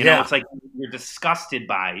loser. You know, it's like you're disgusted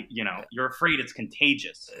by, you know, you're afraid it's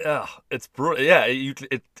contagious. Yeah, it's brutal. Yeah,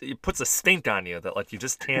 it puts a stink on you that like you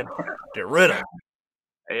just can't get rid of.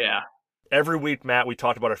 Yeah. Every week, Matt, we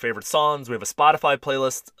talked about our favorite songs. We have a Spotify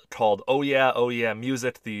playlist called Oh Yeah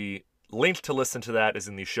Music. The link to listen to that is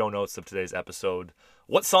in the show notes of today's episode.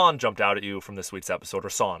 What song jumped out at you from this week's episode, or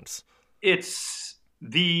songs? It's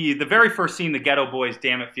the very first scene, the Ghetto Boys,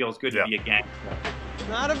 Damn It Feels Good to Be a Gangster.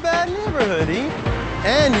 Not a bad neighborhood,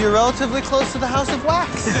 And you're relatively close to the House of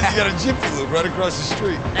Wax. You got a Jiffy Lube right across the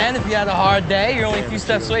street. And if you had a hard day, you're only a few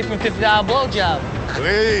steps away from a $50 blowjob.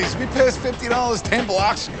 Please, we passed $50 10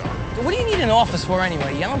 blocks ago. What do you need an office for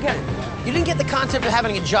anyway? I don't get it. You didn't get the concept of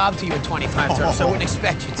having a job till you were 25, so I wouldn't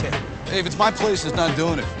expect you to. Hey, if it's my place, it's not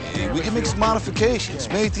doing it for you. We can make some modifications,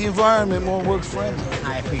 make the environment more work-friendly.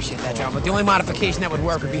 I appreciate that, John, but the only modification that would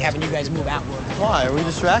work would be having you guys move out. Why? Are we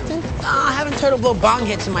distracting? Having turtle blow bong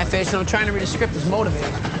hits in my face and I'm trying to read a script is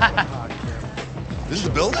motivating. This is the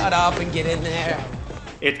building? Shut up and get in there.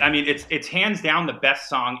 It's hands down the best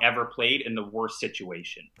song ever played in the worst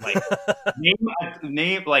situation. Like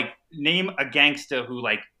name a gangster who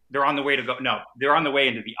like they're on the way they're on the way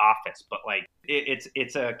into the office, but like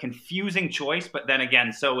it's a confusing choice, but then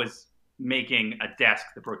again, so is making a desk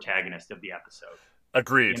the protagonist of the episode.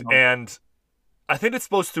 Agreed. You know? And I think it's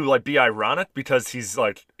supposed to like be ironic because he's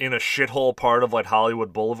like in a shithole part of like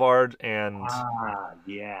Hollywood Boulevard, and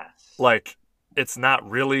yes. Like it's not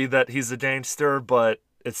really that he's a gangster, but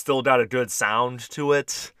it's still got a good sound to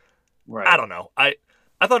it. Right. I don't know. I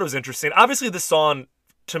thought it was interesting. Obviously, this song,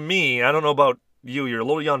 to me, I don't know about you, you're a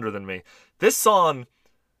little younger than me. This song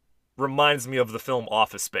reminds me of the film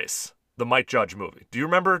Office Space, the Mike Judge movie. Do you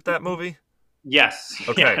remember that movie? Yes.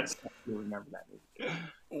 Okay. Yes. I do remember that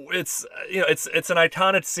movie. It's an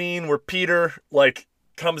iconic scene where Peter like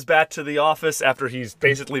comes back to the office after he's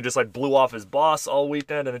basically just like blew off his boss all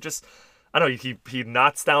weekend, and it just, I don't know, he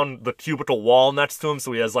knocks down the cubicle wall next to him,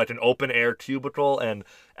 so he has like an open air cubicle, and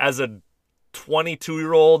as a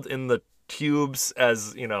 22-year-old in the tubes,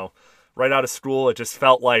 as you know, right out of school, it just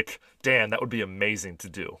felt like, damn, that would be amazing to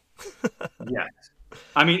do. Yes.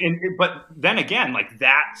 I mean, but then again, like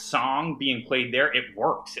that song being played there, it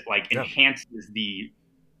works. It like enhances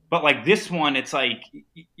but like this one, it's like,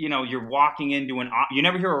 you know, you're walking into you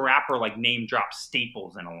never hear a rapper like name drop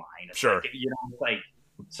Staples in a line. It's sure. Like, you know, like,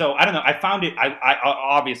 so I don't know. I found it, I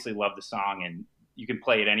obviously love the song and you can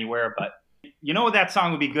play it anywhere, but you know what that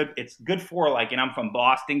song would be good? It's good for like, and I'm from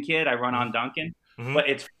Boston, kid. I run on Duncan. Mm-hmm. But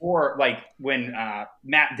it's for like when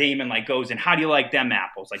Matt Damon like goes and how do you like them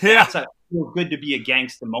apples? Like that's a feel good to be a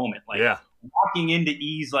gangster moment. Like walking into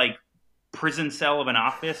E's like prison cell of an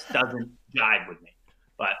office doesn't jive with me.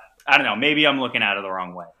 But I don't know. Maybe I'm looking at it the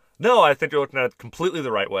wrong way. No, I think you're looking at it completely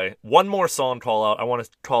the right way. One more song call out. I want to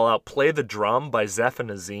call out "Play the Drum" by Zeph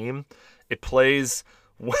and Azim. It plays.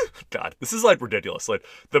 God, this is like ridiculous. Like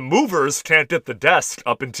the movers can't get the desk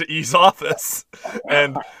up into E's office,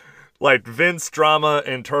 and like Vince, Drama,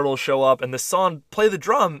 and Turtle show up, and the song "Play the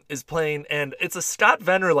Drum" is playing, and it's a Scott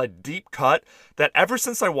Venner like deep cut that ever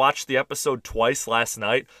since I watched the episode twice last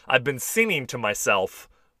night, I've been singing to myself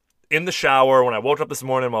in the shower, when I woke up this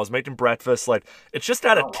morning, when I was making breakfast. Like it's just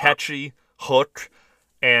got a catchy hook,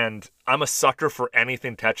 and I'm a sucker for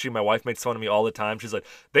anything catchy. My wife makes fun of me all the time. She's like,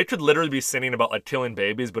 they could literally be singing about like killing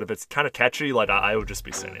babies, but if it's kind of catchy, like I would just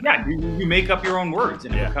be singing. Yeah, you make up your own words,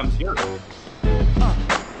 and it becomes yours.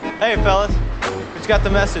 Hey, fellas. Just got the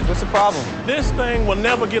message. What's the problem? This thing will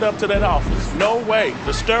never get up to that office. No way.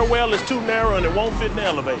 The stairwell is too narrow and it won't fit in the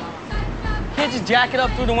elevator. Can't just jack it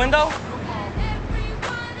up through the window?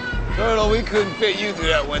 Turtle, we couldn't fit you through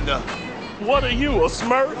that window. What are you, a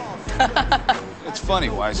Smurf? It's funny,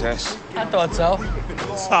 wise ass. I thought so.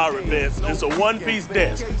 Sorry, Vince. It's a one-piece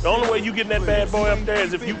desk. The only way you get that bad boy up there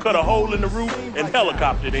is if you cut a hole in the roof and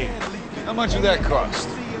helicopter it in. How much would that cost?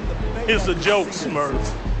 It's a joke, Smurf.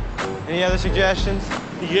 Any other suggestions?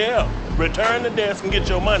 Yeah. Return the desk and get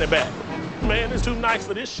your money back. man. It's too nice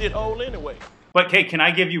for this shithole anyway. But, Kate, can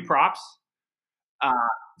I give you props?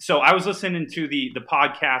 So I was listening to the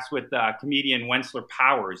podcast with comedian Wensler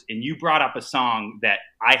Powers, and you brought up a song that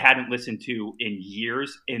I hadn't listened to in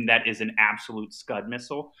years, and that is an absolute scud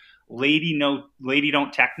missile. Lady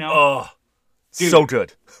Don't Techno. Oh, Dude. So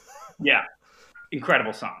good. Yeah,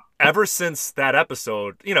 incredible song. Ever since that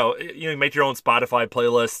episode, you make your own Spotify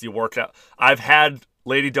playlist, you work out. I've had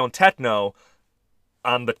Lady Don't Techno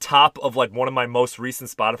on the top of like one of my most recent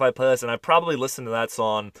Spotify playlists, and I've probably listened to that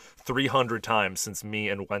song 300 times since me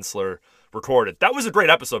and Wensler recorded. That was a great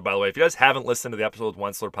episode, by the way. If you guys haven't listened to the episode with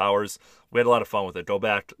Wensler Powers, we had a lot of fun with it. Go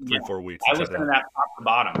back 3-4 weeks. I listened to that top to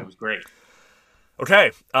bottom. It was great.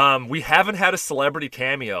 Okay, we haven't had a celebrity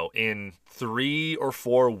cameo in 3 or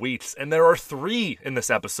 4 weeks, and there are 3 in this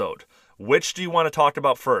episode. Which do you want to talk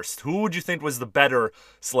about first? Who would you think was the better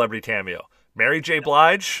celebrity cameo? Mary J.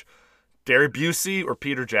 Blige, Gary Busey, or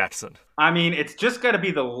Peter Jackson? I mean, it's just got to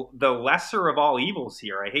be the lesser of all evils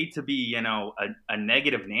here. I hate to be, a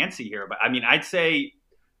negative Nancy here, but I mean, I'd say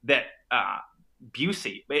that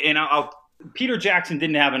Busey, and Peter Jackson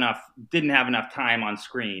didn't have enough time on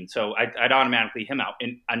screen, so I'd automatically him out.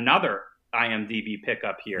 And another IMDb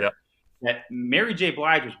pickup here. Yep. That Mary J.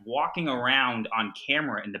 Blige was walking around on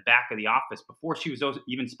camera in the back of the office before she was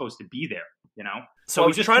even supposed to be there, So I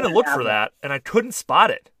was just trying to look for that, and I couldn't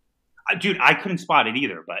spot it. Dude, I couldn't spot it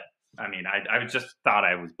either, but I mean, I just thought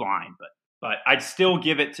I was blind, but I'd still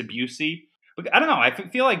give it to Busey. But I don't know. I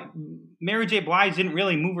feel like Mary J. Blige didn't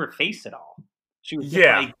really move her face at all. She was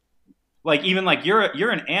just like even like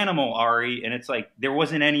you're an animal, Ari, and it's like there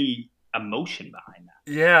wasn't any emotion behind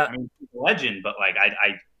that. Yeah, I mean, she's a legend, but like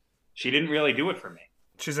she didn't really do it for me.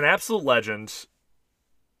 She's an absolute legend.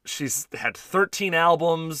 She's had 13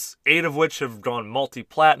 albums, 8 of which have gone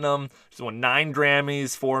multi-platinum. She's won 9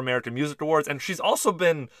 Grammys, 4 American Music Awards, and she's also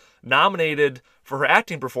been nominated for her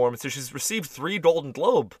acting performances. She's received 3 Golden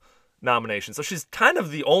Globe nominations. So she's kind of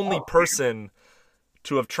the only person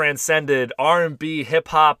to have transcended R&B,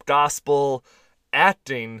 hip-hop, gospel,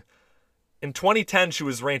 acting. In 2010, she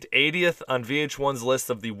was ranked 80th on VH1's list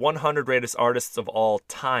of the 100 greatest artists of all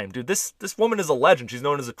time. Dude, this woman is a legend. She's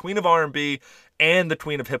known as the queen of R&B and the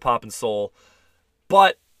queen of hip-hop and soul.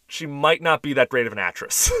 But she might not be that great of an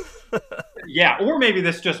actress. Yeah, or maybe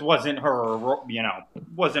this just wasn't her,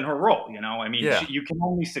 wasn't her role, I mean, you can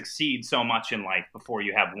only succeed so much in life before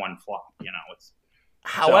you have one flop,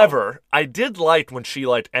 However, I did like when she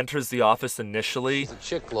enters the office initially. She's a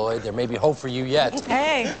chick, Lloyd. There may be hope for you yet.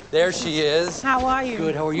 Hey. There she is. How are you?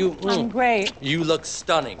 Good. How are you? I'm great. You look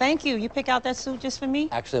stunning. Thank you. You pick out that suit just for me?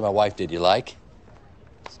 Actually, my wife did. You like?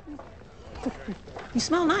 You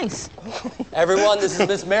smell nice. Everyone, this is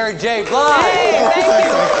Miss Mary J. Blige. Hey, thank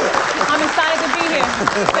you. I'm excited to be here.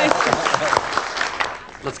 Thank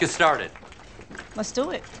you. Let's get started. Let's do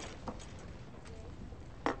it.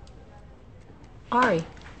 Ari,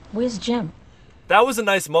 where's Jim? That was a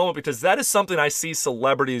nice moment because that is something I see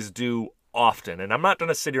celebrities do often. And I'm not going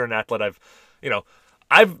to sit here and act like this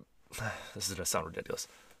is going to sound ridiculous.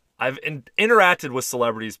 I've interacted with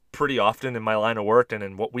celebrities pretty often in my line of work and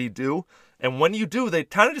in what we do. And when you do, they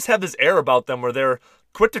kind of just have this air about them where they're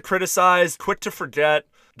quick to criticize, quick to forget,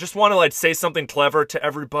 just want to say something clever to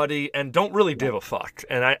everybody and don't really give a fuck.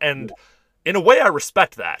 And in a way, I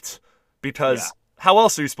respect that because how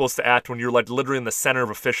else are you supposed to act when you're literally in the center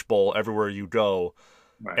of a fishbowl everywhere you go?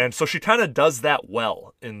 Right. And so she kind of does that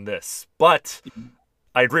well in this. But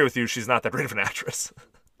I agree with you, she's not that great of an actress.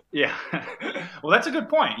 Yeah. Well, that's a good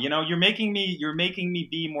point. You're making me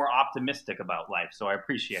be more optimistic about life. So I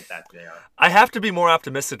appreciate that, JR. I have to be more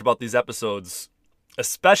optimistic about these episodes,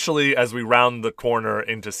 especially as we round the corner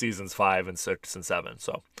into seasons 5 and 6 and 7.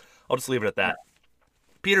 So I'll just leave it at that.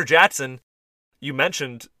 Yeah. Peter Jackson, you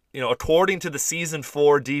mentioned, according to the season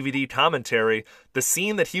 4 DVD commentary, the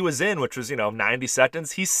scene that he was in, which was, 90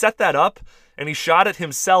 seconds, he set that up and he shot it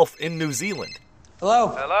himself in New Zealand. Hello.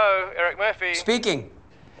 Hello, Eric Murphy. Speaking.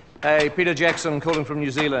 Hey, Peter Jackson calling from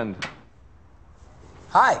New Zealand.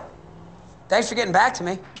 Hi. Thanks for getting back to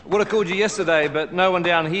me. Would have called you yesterday, but no one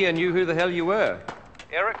down here knew who the hell you were.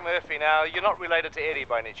 Eric Murphy, now, you're not related to Eddie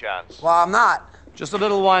by any chance? Well, I'm not. Just a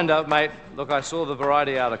little wind-up, mate. Look, I saw the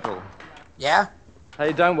Variety article. Yeah?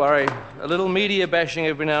 Hey, don't worry. A little media bashing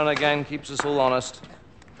every now and again keeps us all honest.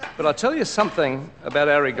 But I'll tell you something about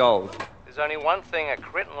Ari Gold. There's only one thing a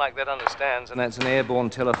cretin like that understands, and that's an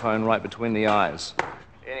airborne telephone right between the eyes.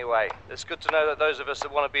 Anyway, it's good to know that those of us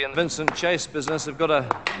that want to be in the Vincent Chase business have got a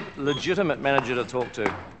legitimate manager to talk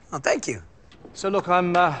to. Oh, thank you. So look,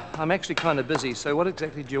 I'm actually kind of busy, so what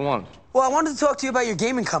exactly do you want? Well, I wanted to talk to you about your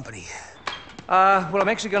gaming company. Well, I'm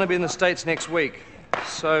actually going to be in the States next week.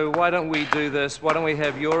 So why don't we do this? Why don't we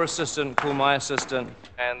have your assistant call my assistant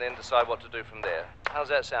and then decide what to do from there? How's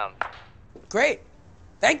that sound? Great.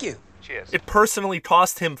 Thank you. Cheers. It personally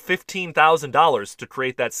cost him $15,000 to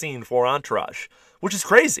create that scene for Entourage, which is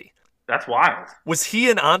crazy. That's wild. Was he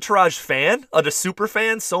an Entourage fan, a super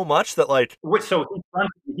fan, so much that like? Wait, so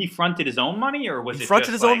he fronted his own money, or was he it fronted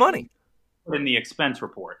just his own money? Put in the expense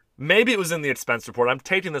report. Maybe it was in the expense report. I'm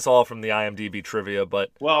taking this all from the IMDb trivia, but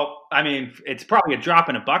well, I mean, it's probably a drop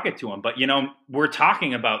in a bucket to him. But we're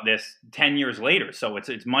talking about this 10 years later, so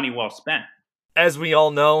it's money well spent. As we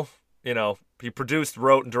all know, he produced,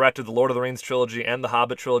 wrote, and directed the Lord of the Rings trilogy and the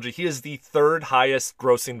Hobbit trilogy. He is the third highest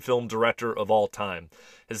grossing film director of all time.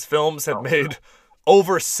 His films have made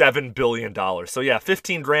over $7 billion. So yeah,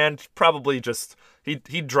 15 grand, probably just, he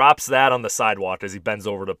drops that on the sidewalk as he bends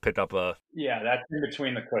over to pick up a... Yeah, that's in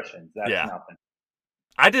between the cushions. That's nothing.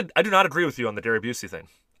 I do not agree with you on the Gary Busey thing.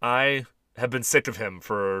 I have been sick of him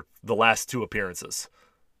for the last 2 appearances.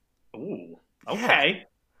 Ooh, okay. Yeah.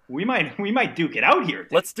 We might duke it out here.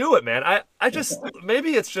 Let's do it, man. I just,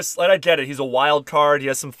 maybe it's just, like, I get it. He's a wild card. He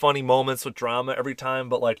has some funny moments with drama every time.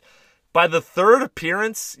 But, like, by the 3rd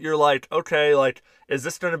appearance, you're like, okay, like, is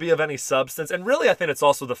this going to be of any substance? And really, I think it's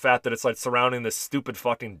also the fact that it's, like, surrounding this stupid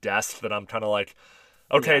fucking desk that I'm kind of like,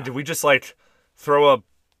 okay, did we just, like, throw a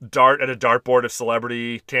dart at a dartboard of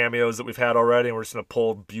celebrity cameos that we've had already and we're just going to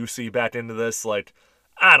pull Busey back into this? Like,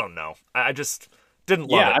 I don't know. I just didn't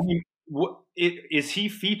love it. Yeah, I mean, is he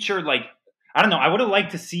featured, like, I don't know, I would have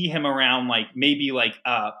liked to see him around, like, maybe like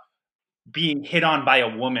being hit on by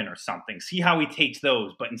a woman or something, see how he takes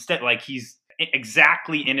those, but instead, like, he's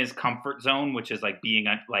exactly in his comfort zone, which is like being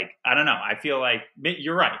like, I don't know, I feel like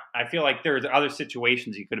you're right, I feel like there's other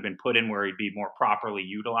situations he could have been put in where he'd be more properly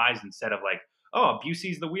utilized instead of like, oh,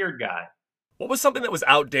 Busey's the weird guy. What was something that was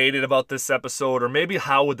outdated about this episode, or maybe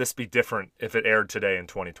how would this be different if it aired today in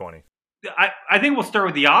 2020? I think we'll start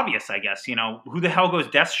with the obvious, I guess. Who the hell goes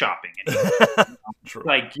desk shopping? True.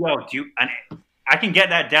 Like, I can get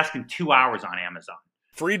that desk in 2 hours on Amazon.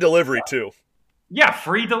 Free delivery, too. Yeah,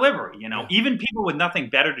 free delivery. Even people with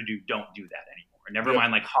nothing better to do don't do that anymore. Never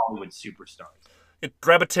mind, like, Hollywood superstars.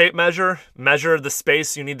 Grab a tape measure the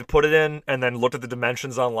space you need to put it in, and then look at the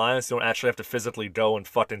dimensions online so you don't actually have to physically go and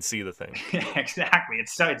fucking see the thing. Exactly.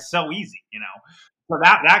 It's so easy, So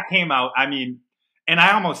that came out, I mean, and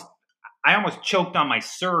I almost choked on my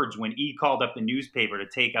surge when E called up the newspaper to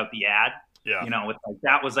take out the ad. Yeah.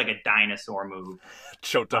 That was like a dinosaur move.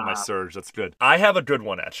 Choked on my surge. That's good. I have a good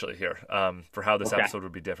one, actually, here for how this episode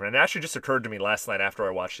would be different. And it actually just occurred to me last night after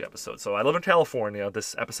I watched the episode. So I live in California.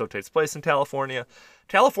 This episode takes place in California.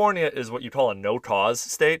 California is what you call a no-cause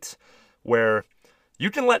state, where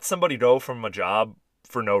you can let somebody go from a job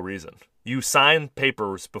for no reason. You sign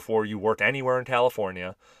papers before you work anywhere in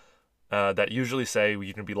California that usually say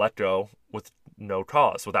you can be let go without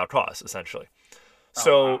cause, essentially.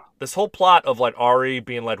 So this whole plot of like Ari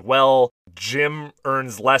being like, well, Jim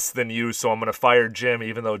earns less than you, so I'm going to fire Jim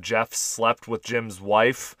even though Jeff slept with Jim's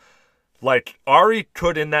wife. Like, Ari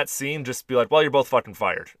could in that scene just be like, well, you're both fucking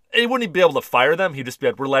fired. He wouldn't be able to fire them. He'd just be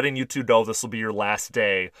like, we're letting you two go. This will be your last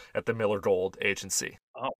day at the Miller Gold Agency.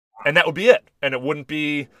 Oh. And that would be it. And it wouldn't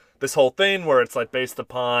be this whole thing where it's like based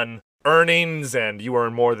upon earnings and you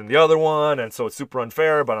earn more than the other one, and so it's super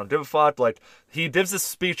unfair, but I don't give a fuck. Like, he gives this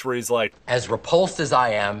speech where he's like, as repulsed as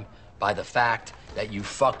I am by the fact that you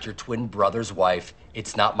fucked your twin brother's wife,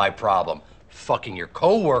 it's not my problem. Fucking your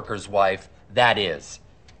co-worker's wife, that is.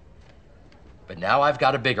 But now I've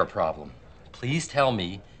got a bigger problem. Please tell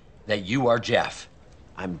me that you are Jeff.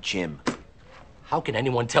 I'm Jim. How can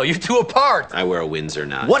anyone tell you two apart? I wear a Windsor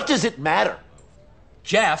knot. What does it matter?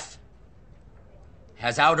 Jeff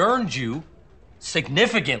has out-earned you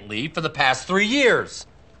significantly for the past 3 years.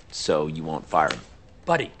 So you won't fire him?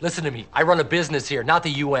 Buddy, listen to me. I run a business here, not the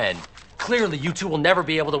UN. Clearly, you two will never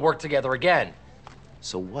be able to work together again.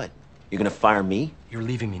 So what? You're gonna fire me? You're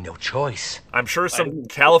leaving me no choice. I'm sure some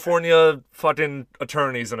California fucking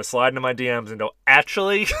attorney's gonna slide into my DMs and go,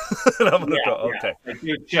 actually? And I'm gonna go, okay. Like,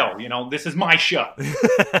 dude, chill, this is my show.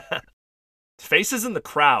 Faces in the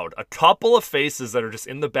crowd. A couple of faces that are just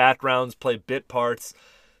in the backgrounds, play bit parts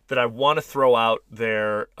that I want to throw out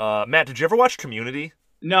there. Matt, did you ever watch Community?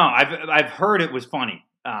 No, I've heard it was funny.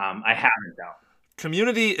 I haven't, though.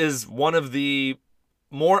 Community is one of the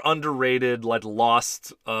more underrated, like,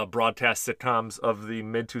 lost broadcast sitcoms of the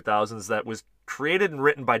mid-2000s that was created and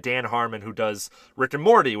written by Dan Harmon, who does Rick and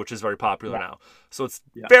Morty, which is very popular now. So it's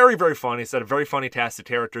very, very funny. It's got a very funny cast of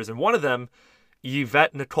characters, and one of them,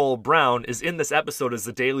 Yvette Nicole Brown, is in this episode as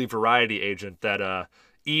the Daily Variety agent that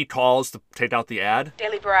calls to take out the ad.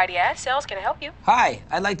 Daily Variety ad sales, can I help you? Hi,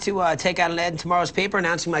 I'd like to take out an ad in tomorrow's paper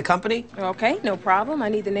announcing my company. Okay, no problem. I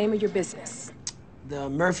need the name of your business. The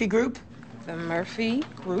Murphy Group. The Murphy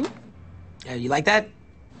Group? You like that?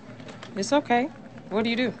 It's okay. What do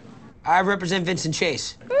you do? I represent Vincent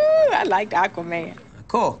Chase. Ooh, I liked Aquaman.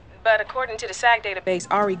 Cool. But according to the SAG database,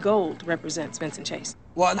 Ari Gold represents Vincent Chase.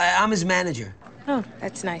 Well, I'm his manager. Oh,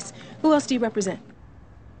 that's nice. Who else do you represent?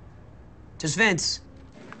 Just Vince.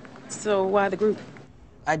 So why the group?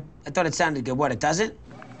 I thought it sounded good. What, it doesn't?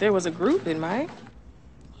 There was a group in mine.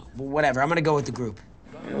 Well, whatever, I'm gonna go with the group.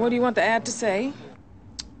 What do you want the ad to say?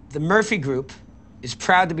 The Murphy Group is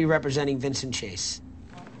proud to be representing Vincent Chase.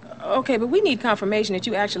 Okay, but we need confirmation that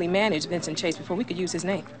you actually manage Vincent Chase before we could use his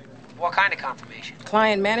name. What kind of confirmation?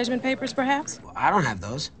 Client management papers, perhaps? Well, I don't have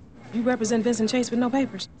those. You represent Vincent Chase with no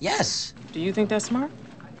papers? Yes. Do you think that's smart?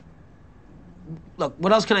 Look,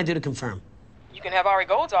 what else can I do to confirm? You can have Ari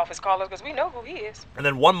Gold's office call us because we know who he is. And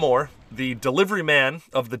then one more. The delivery man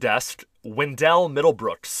of the desk, Wendell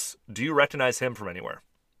Middlebrooks. Do you recognize him from anywhere?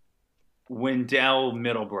 Wendell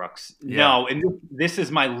Middlebrooks. Yeah. No, and this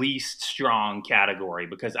is my least strong category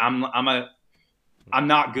because I'm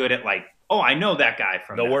not good at like, oh, I know that guy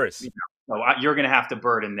from. No worries. So you're gonna have to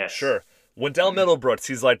burden this. Sure. Wendell Middlebrooks.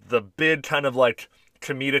 He's like the big kind of like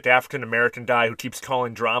comedic African American guy who keeps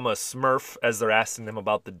calling drama a Smurf as they're asking him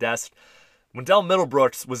about the desk. Wendell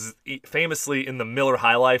Middlebrooks was famously in the Miller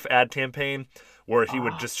High Life ad campaign where he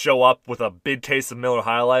would just show up with a big case of Miller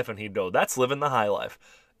High Life and he'd go, "That's living the high life."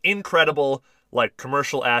 Incredible, like,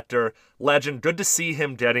 commercial actor, legend. Good to see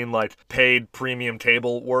him getting, like, paid premium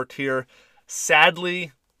table work here.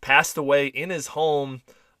 Sadly, passed away in his home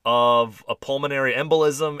of a pulmonary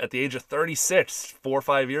embolism at the age of 36, 4 or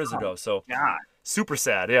 5 years ago. So, God. super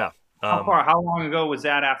sad, yeah. How long ago was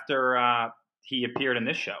that after he appeared in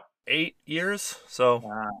this show? 8 years. So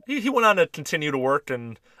he went on to continue to work,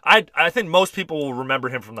 and I think most people will remember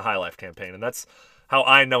him from the High Life campaign, and that's how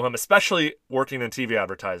I know him, especially working in TV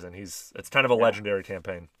advertising. It's kind of a legendary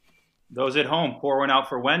campaign. Those at home, pour one out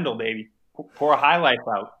for Wendell, baby. Pour a High Life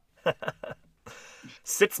out.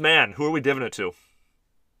 Sixth man, who are we diving it to?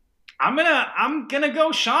 I'm gonna go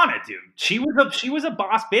Shauna, dude. She was a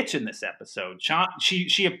boss bitch in this episode.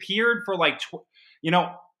 She appeared for like,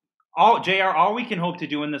 all we can hope to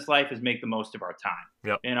do in this life is make the most of our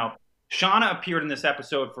time. Yep. Shauna appeared in this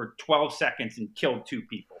episode for 12 seconds and killed 2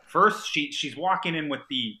 people. First, she's walking in with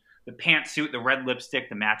the pantsuit, the red lipstick,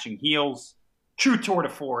 the matching heels. True tour de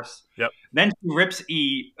force. Yep. Then she rips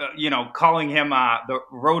E, calling him the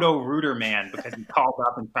Roto-Rooter man because he called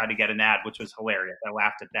up and tried to get an ad, which was hilarious. I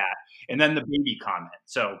laughed at that. And then the baby comment.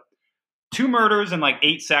 So 2 murders in like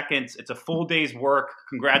 8 seconds. It's a full day's work.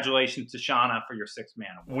 Congratulations to Shauna for your 6th man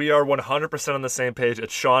award. We are 100% on the same page.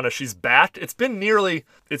 It's Shauna. She's back. It's been nearly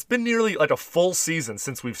like a full season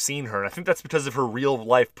since we've seen her. And I think that's because of her real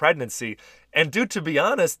life pregnancy. And dude, to be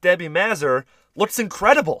honest, Debbie Mazur looks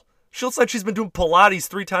incredible. She looks like she's been doing Pilates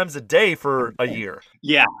 3 times a day for a year.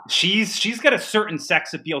 Yeah, she's got a certain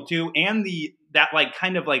sex appeal too, and that like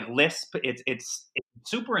kind of like lisp. It's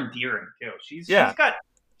super endearing too.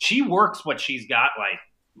 She works what she's got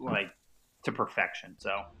like to perfection.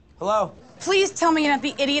 So Hello? Please tell me you're not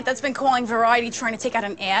the idiot that's been calling Variety trying to take out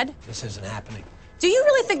an ad. This isn't happening. Do you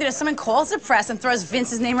really think that if someone calls the press and throws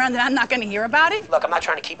Vince's name around, that I'm not going to hear about it? Look, I'm not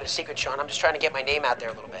trying to keep it a secret, Sean. I'm just trying to get my name out there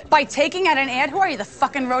a little bit. By taking out an ad? Who are you, the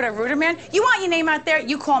fucking Roto-Rooter man? You want your name out there,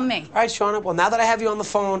 you call me. All right, Shauna. Well, now that I have you on the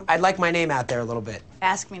phone, I'd like my name out there a little bit.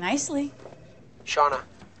 Ask me nicely. Shauna.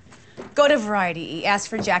 Go to Variety. Ask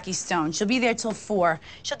for Jackie Stone. She'll be there till 4.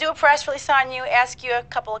 She'll do a press release on you, ask you a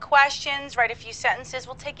couple of questions, write a few sentences.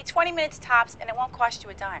 We'll take you 20 minutes tops, and it won't cost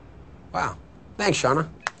you a dime. Wow. Thanks, Shauna.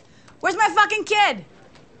 Where's my fucking kid?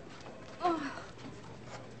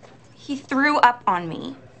 He threw up on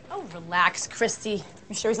me. Oh, relax, Christy.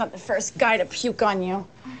 I'm sure he's not the first guy to puke on you.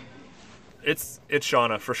 It's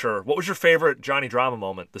Shauna, for sure. What was your favorite Johnny Drama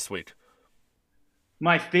moment this week?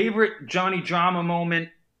 My favorite Johnny Drama moment,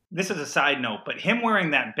 this is a side note, but him wearing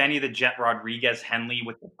that Benny the Jet Rodriguez Henley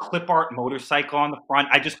with the clip art motorcycle on the front,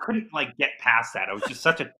 I just couldn't get past that. It was just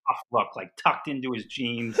such a tough look, tucked into his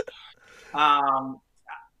jeans.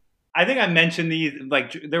 I think I mentioned these,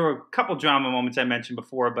 there were a couple drama moments I mentioned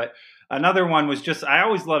before, but another one was just, I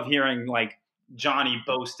always love hearing, Johnny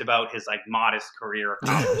boast about his, modest career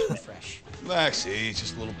accomplishment. Fresh. Relax, he's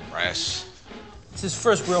just a little press. It's his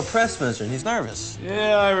first real press visit, and he's nervous.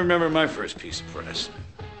 Yeah, I remember my first piece of press.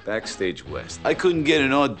 Backstage West. I couldn't get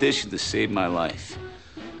an audition to save my life.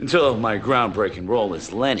 Until my groundbreaking role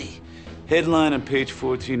as Lenny. Headline on page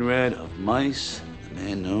 14 read, "Of mice, the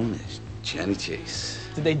man known as Johnny Chase.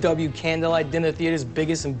 Did they dub you Candlelight Dinner Theater's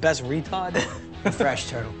biggest and best retard? Fresh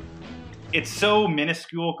turtle. It's so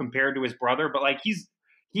minuscule compared to his brother, but like he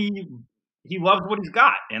loves what he's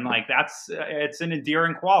got, and like it's an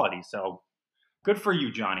endearing quality. So good for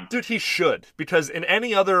you, Johnny. Dude, he should, because in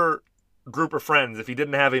any other group of friends, if he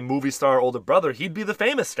didn't have a movie star older brother, he'd be the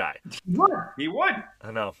famous guy. He would.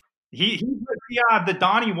 I know. He's the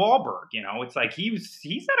Donnie Wahlberg, you know. It's like he's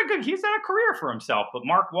had a career for himself, but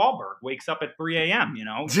Mark Wahlberg wakes up at 3 a.m., you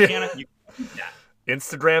know. You can't do that.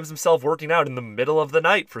 Instagrams himself working out in the middle of the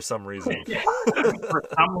night for some reason. For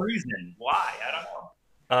some reason. Why? I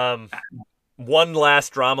don't know. One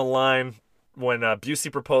last drama line when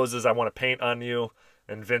Busey proposes, "I want to paint on you,"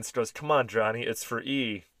 and Vince goes, "Come on, Johnny, it's for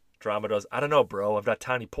E." Drama goes, "I don't know, bro. I've got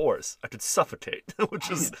tiny pores. I could suffocate,"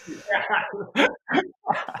 which is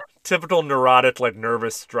typical neurotic, like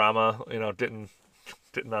nervous drama. You know, didn't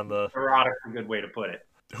on the neurotic, a good way to put it.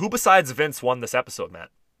 Who besides Vince won this episode, Matt?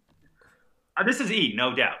 This is E,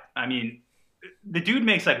 no doubt. I mean, the dude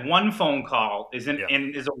makes like one phone call,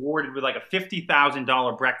 and is awarded with like a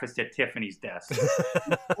 $50,000 breakfast at Tiffany's desk,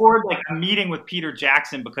 or like a meeting with Peter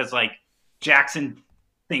Jackson because like Jackson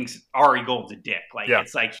thinks Ari Gold's a dick. Like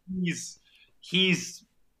it's like he's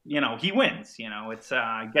you know, he wins. You know, it's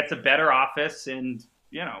gets a better office, and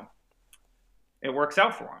you know, it works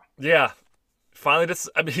out for him. Yeah. Finally,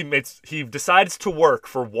 he decides to work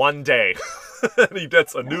for one day. He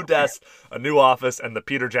gets a new desk, a new office, and the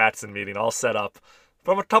Peter Jackson meeting all set up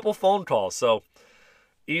from a couple phone calls. So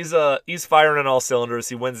he's firing on all cylinders.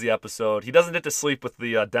 He wins the episode. He doesn't get to sleep with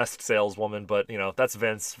the desk saleswoman, but you know that's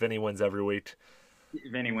Vince. Vinny wins every week.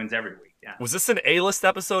 Vinny wins every week. Yeah. Was this an A-list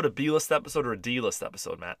episode, a B-list episode, or a D-list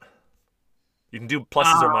episode, Matt? You can do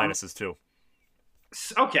pluses or minuses too.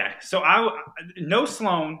 Okay, so no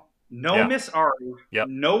Sloan. No Miss Ari,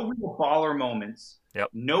 no real baller moments,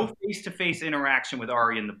 no face-to-face interaction with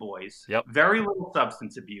Ari and the boys, very little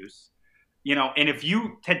substance abuse. You know, and if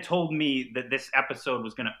you had told me that this episode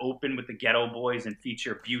was going to open with the Ghetto Boys and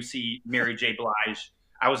feature Busey, Mary J. Blige,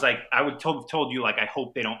 I was like, I would told you, like, I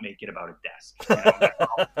hope they don't make it about a desk. You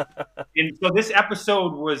know? And so this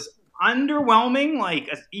episode was underwhelming, like,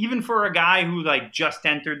 even for a guy who, like, just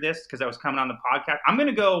entered this because I was coming on the podcast. I'm going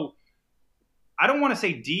to go... I don't want to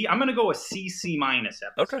say D. I'm going to go a C minus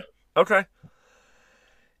episode. Okay.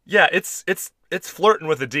 Yeah, it's flirting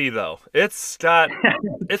with a D though. It's got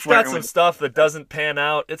some stuff that doesn't pan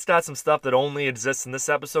out. It's got some stuff that only exists in this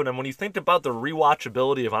episode. And when you think about the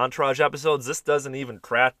rewatchability of Entourage episodes, this doesn't even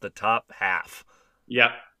crack the top half.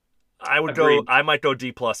 Yeah. I might go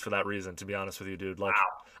D+ for that reason, to be honest with you, dude. Like, wow.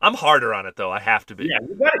 I'm harder on it though. I have to be. Yeah,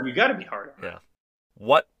 you got to be harder. Yeah.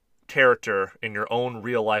 What character in your own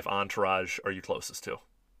real life entourage are you closest to?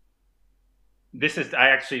 This is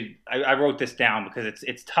I wrote this down because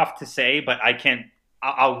it's tough to say, but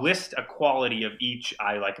I'll list a quality of each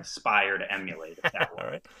I like aspire to emulate. That All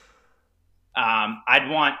right. I'd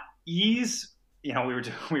want E's. You know, we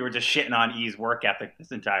were just shitting on E's work ethic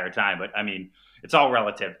this entire time, but I mean, it's all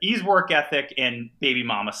relative. E's work ethic and baby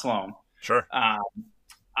mama Sloan. Sure.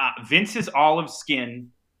 Vince's olive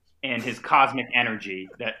skin and his cosmic energy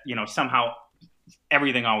that, you know, somehow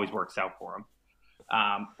everything always works out for him.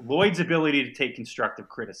 Lloyd's ability to take constructive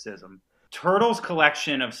criticism. Turtle's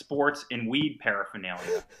collection of sports and weed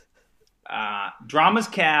paraphernalia. Drama's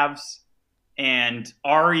calves. And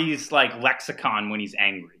Ari's, like, lexicon when he's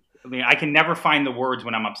angry. I mean, I can never find the words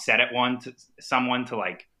when I'm upset at someone to,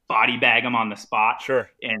 like, body bag him on the spot.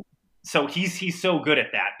 Sure. And so he's so good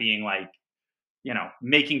at that, being, like, you know,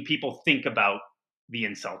 making people think about the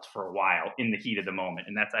insults for a while in the heat of the moment,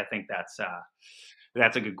 and I think that's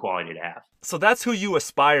a good quality to have. So that's who you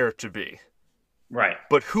aspire to be, right?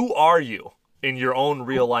 But who are you in your own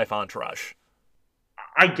real life entourage?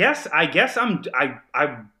 I guess I'm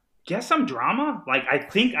drama. Like, I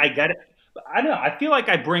think I get it. I don't know. I feel like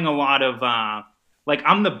I bring a lot of like,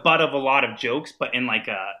 I'm the butt of a lot of jokes, but in like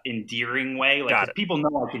a endearing way. Like, people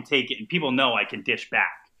know I can take it, and people know I can dish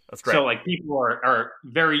back. That's great. So like, people are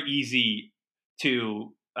very easy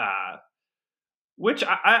to which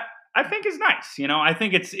I think is nice. You know, I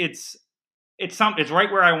think it's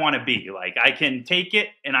right where I want to be. Like, I can take it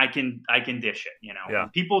and I can dish it, you know. Yeah.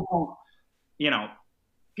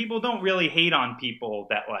 People don't really hate on people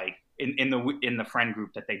that, like, in the friend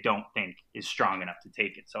group that they don't think is strong enough to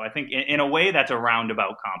take it. So I think in a way that's a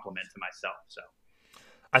roundabout compliment to myself. So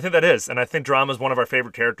I think that is, and I think Drama is one of our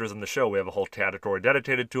favorite characters in the show. We have a whole category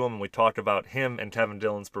dedicated to him, and we talked about him and Kevin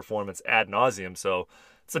Dillon's performance ad nauseum. So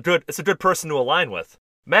it's a good person to align with.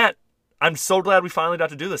 Matt, I'm so glad we finally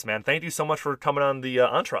got to do this, man. Thank you so much for coming on the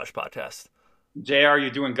Entourage podcast. JR, you're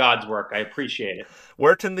doing God's work. I appreciate it.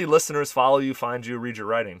 Where can the listeners follow you, find you, read your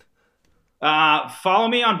writing? Follow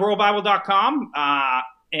me on BroBible.com.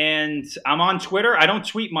 And I'm on Twitter. I don't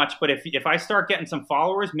tweet much, but if I start getting some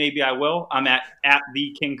followers, maybe I will. I'm at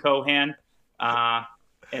the King Cohan.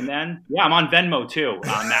 And then, I'm on Venmo too.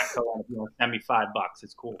 Matt Cohan, if you want to send me $5,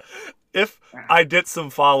 it's cool. If I get some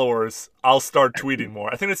followers, I'll start tweeting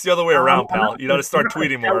more. I think it's the other way around, pal. You got to start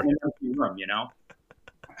tweeting more. You know?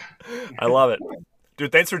 I love it.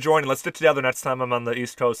 Dude, thanks for joining. Let's get together next time I'm on the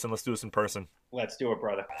East Coast, and let's do this in person. Let's do it,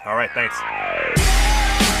 brother. All right,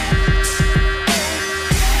 thanks.